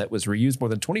Office set was reused more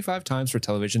than 25 times for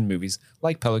television movies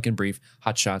like Pelican Brief,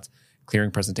 Hot Shots,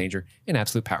 Clearing Present Danger, and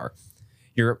Absolute Power.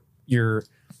 Your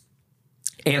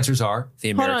answers are the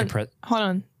American president. Hold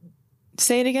on.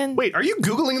 Say it again. Wait, are you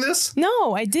Googling this?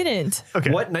 No, I didn't.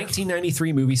 Okay. What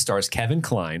 1993 movie stars Kevin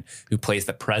Kline, who plays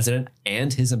the president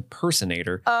and his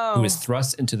impersonator, who is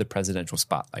thrust into the presidential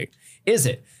spotlight? Is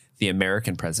it The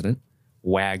American President,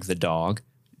 Wag the Dog,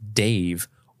 Dave,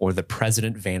 or The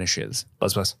President Vanishes?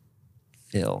 Buzz.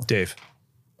 Phil. Dave.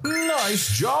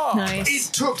 Nice job. Nice.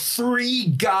 It took 3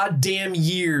 goddamn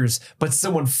years, but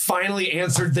someone finally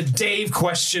answered the Dave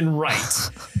question right.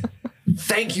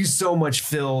 Thank you so much,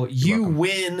 Phil. You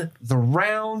win the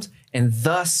round, and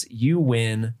thus you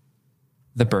win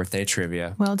the birthday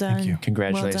trivia. Well done. Thank you.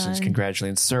 Congratulations. Well done.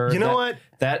 Congratulations, sir. You know what?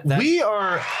 That We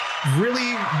are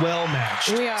really well matched.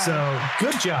 We are. So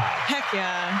good job. Heck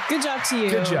yeah. Good job to you.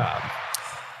 Good job.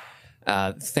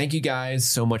 Thank you guys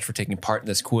so much for taking part in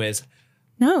this quiz.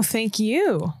 No, thank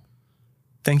you.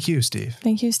 Thank you, Steve.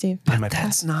 Thank you, Steve. And my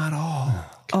That's not all.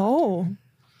 Oh.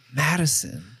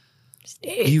 Madison,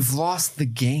 you've lost the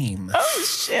game. Oh,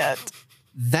 shit.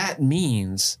 That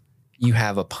means you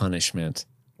have a punishment.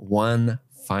 One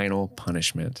final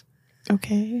punishment.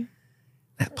 Okay.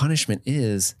 That punishment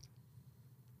is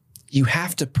you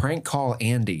have to prank call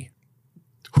Andy.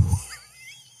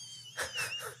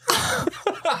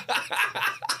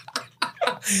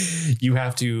 You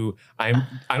have to.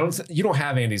 You don't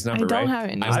have Andy's number, right? I don't have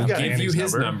Andy's I will number. I've got give you Andy's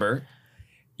his number. number.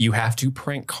 You have to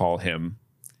prank call him,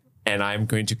 and I'm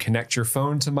going to connect your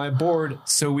phone to my board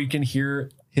so we can hear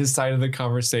his side of the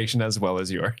conversation as well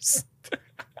as yours.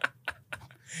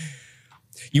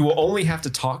 You will only have to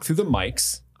talk through the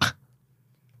mics,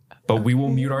 but we will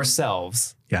mute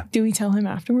ourselves. Do we tell him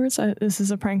afterwards that this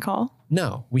is a prank call?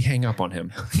 No, we hang up on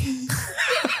him.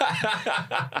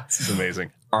 This is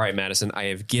amazing. All right, Madison, I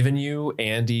have given you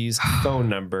Andy's phone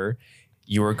number.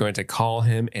 You are going to call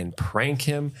him and prank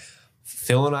him.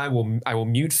 Phil and I will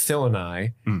mute Phil and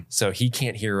I so he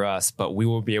can't hear us, but we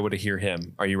will be able to hear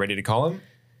him. Are you ready to call him?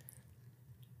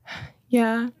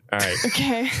 Yeah. All right.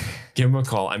 Okay. Give him a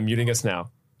call. I'm muting us now.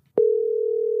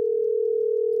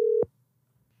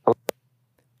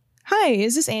 Hi,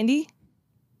 is this Andy?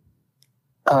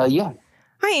 Yeah.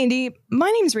 Hi, Andy.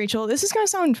 My name's Rachel. This is going to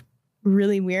sound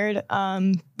really weird,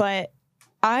 but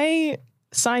I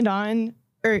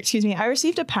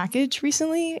received a package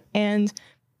recently, and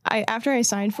after I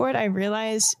signed for it, I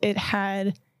realized it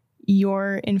had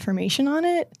your information on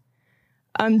it.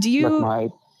 Do you...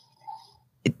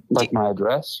 My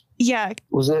address? Yeah.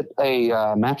 Was it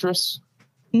a mattress?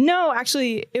 No,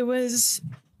 actually,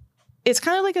 it's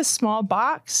kind of like a small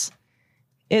box.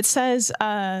 It says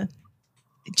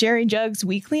Jerry Jugs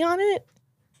Weekly on it.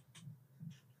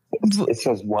 It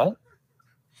says what?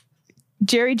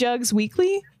 Jerry Jugs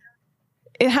Weekly.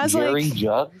 It has Jerry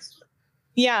Jugs?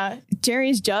 Yeah,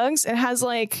 Jerry's Jugs. It has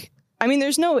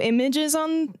there's no images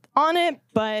on it,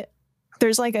 but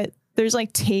there's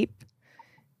tape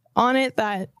on it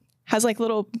that has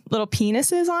little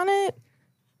penises on it.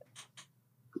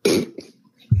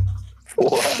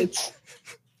 What?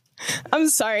 I'm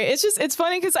sorry. It's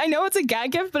funny because I know it's a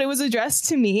gag gift, but it was addressed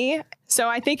to me. So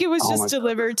I think it was just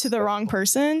delivered to the wrong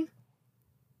person.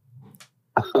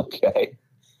 Okay.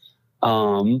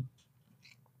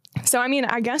 So,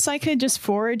 I guess I could just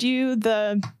forward you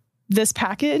this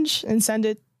package and send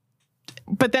it.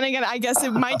 But then again, I guess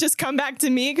it might just come back to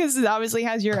me because it obviously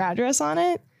has your address on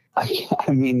it. Yeah.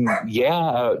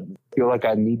 I feel like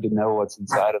I need to know what's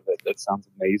inside of it. That sounds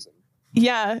amazing.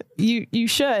 Yeah, you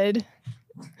should.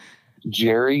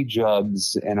 Jerry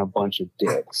Jugs and a bunch of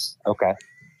dicks. Okay.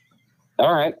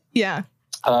 All right. Yeah.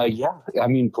 Yeah.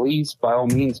 Please, by all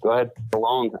means, go ahead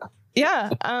along.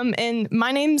 Yeah. And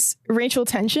my name's Rachel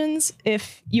Tensions.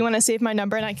 If you want to save my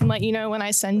number, and I can let you know when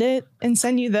I send it and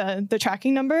send you the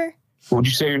tracking number. What would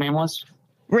you say your name was?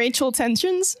 Rachel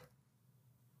Tensions.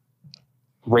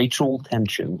 Rachel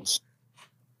Tensions.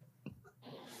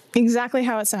 Exactly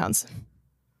how it sounds.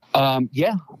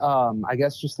 Yeah. I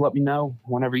guess just let me know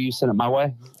whenever you send it my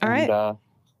way. All right.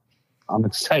 I'm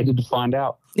excited to find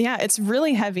out. Yeah, it's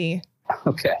really heavy.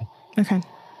 Okay. Okay.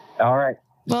 All right.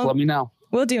 Just Well- let me know.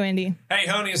 Will do, Andy. Hey,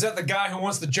 honey, is that the guy who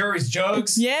wants the Jerry's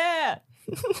Jugs? Yeah.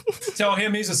 Tell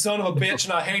him he's a son of a bitch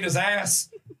and I hate his ass.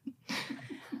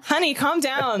 Honey, calm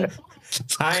down.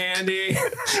 Hi, Andy.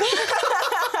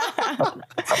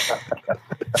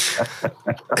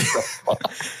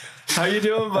 How you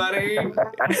doing, buddy?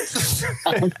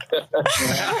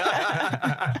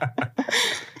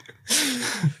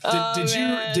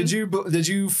 Did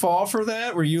you fall for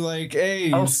that? Were you like,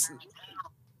 hey,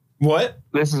 what?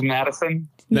 This is Madison.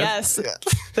 Yes.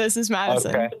 This is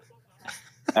Madison. Okay.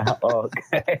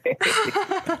 Okay.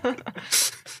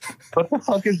 What the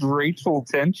fuck is Rachel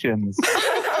Tensions?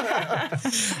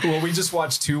 Well, we just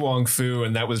watched Tu Wong Fu,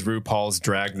 and that was RuPaul's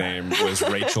drag name was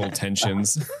Rachel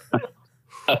Tensions.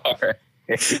 All right.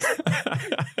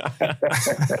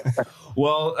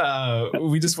 Well,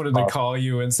 we just wanted to call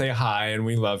you and say hi, and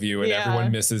we love you, and Yeah.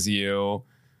 everyone misses you.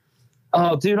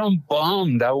 Oh, dude, I'm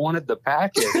bummed. I wanted the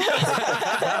package.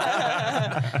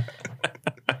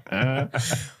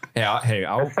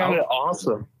 I'll I found it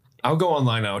awesome. I'll go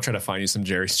online now. I'll try to find you some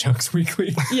Jerry's Jugs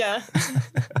Weekly. Yeah.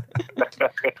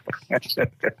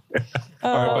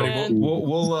 All right, buddy. man.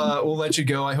 We'll let you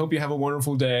go. I hope you have a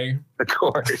wonderful day. Of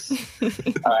course. All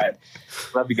right.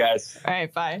 Love you guys. All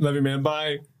right, bye. Love you, man.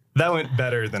 Bye. That went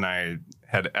better than I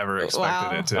had ever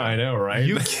expected it to. I know, right?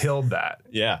 You killed that.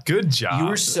 Yeah. Good job. You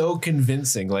were so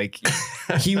convincing. Like,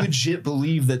 he legit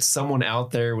believed that someone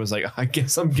out there was like, I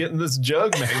guess I'm getting this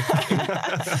jug, man.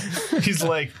 He's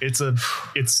like, it's a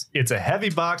heavy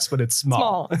box, but it's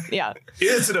small. Yeah.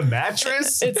 Is it a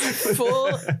mattress?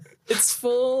 It's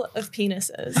full of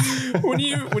penises.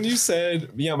 When you said,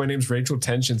 yeah, my name's Rachel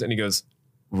Tensions, and he goes,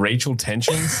 Rachel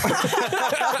Tensions?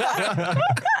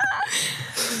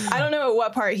 I don't know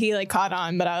what part he like caught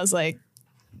on, but I was like,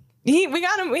 we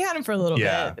had him for a little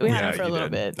bit. We had him for a little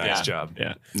bit. Nice job.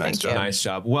 Yeah. Nice job. Nice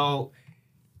job. Well,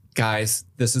 guys,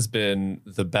 this has been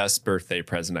the best birthday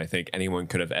present I think anyone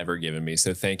could have ever given me.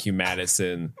 So thank you,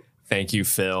 Madison. Thank you,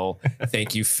 Phil.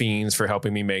 Thank you, Fiends, for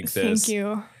helping me make this. Thank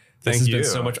you. This has been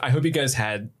so much. I hope you guys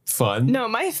had fun. No,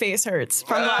 my face hurts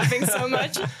from laughing so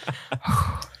much.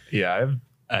 Yeah, I have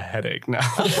a headache now.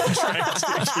 I'm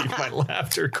trying to keep my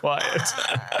laughter quiet.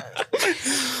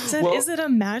 Is it a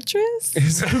mattress?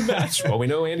 Is it a mattress? Well, we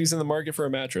know Andy's in the market for a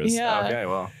mattress. Yeah. Okay,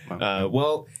 well.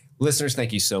 Well, listeners,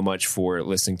 thank you so much for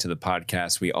listening to the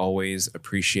podcast. We always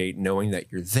appreciate knowing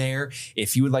that you're there.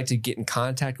 If you would like to get in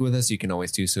contact with us, you can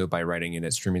always do so by writing in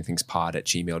at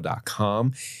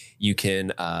streamingthingspod@gmail.com. You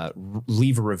can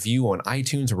leave a review on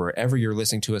iTunes or wherever you're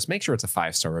listening to us. Make sure it's a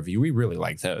 5-star review. We really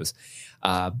like those.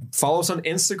 Follow us on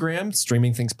Instagram,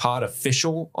 Streaming Things Pod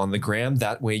Official on the gram.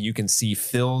 That way you can see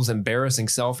Phil's embarrassing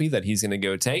selfie that he's going to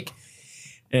go take.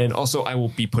 And also I will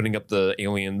be putting up the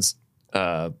aliens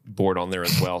board on there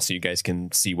as well, so you guys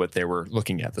can see what they were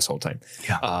looking at this whole time.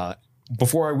 Yeah.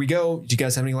 Before we go, do you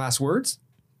guys have any last words?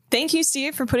 Thank you,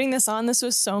 Steve, for putting this on. This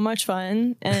was so much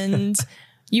fun. And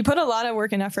you put a lot of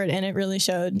work and effort in. It really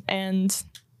showed. And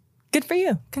good for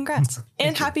you. Congrats.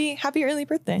 And happy early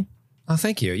birthday. Oh,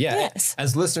 thank you. Yeah. Yes.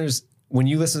 As listeners, when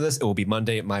you listen to this, it will be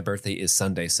Monday. My birthday is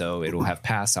Sunday, so it will have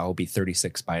passed. I will be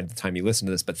 36 by the time you listen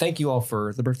to this. But thank you all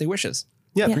for the birthday wishes.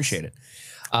 Yeah, Yes. appreciate it.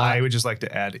 I would just like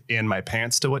to add in my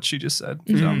pants to what she just said.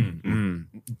 So,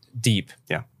 Deep.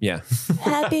 yeah. Yeah.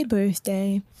 Happy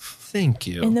birthday. Thank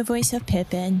you. In the voice of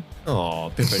Pippin. Oh,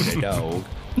 Pippa the dog.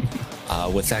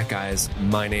 With that, guys,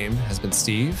 my name has been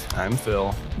Steve. I'm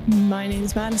Phil. My name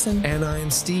is Madison. And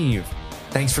I'm Steve.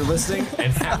 Thanks for listening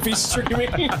and happy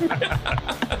streaming.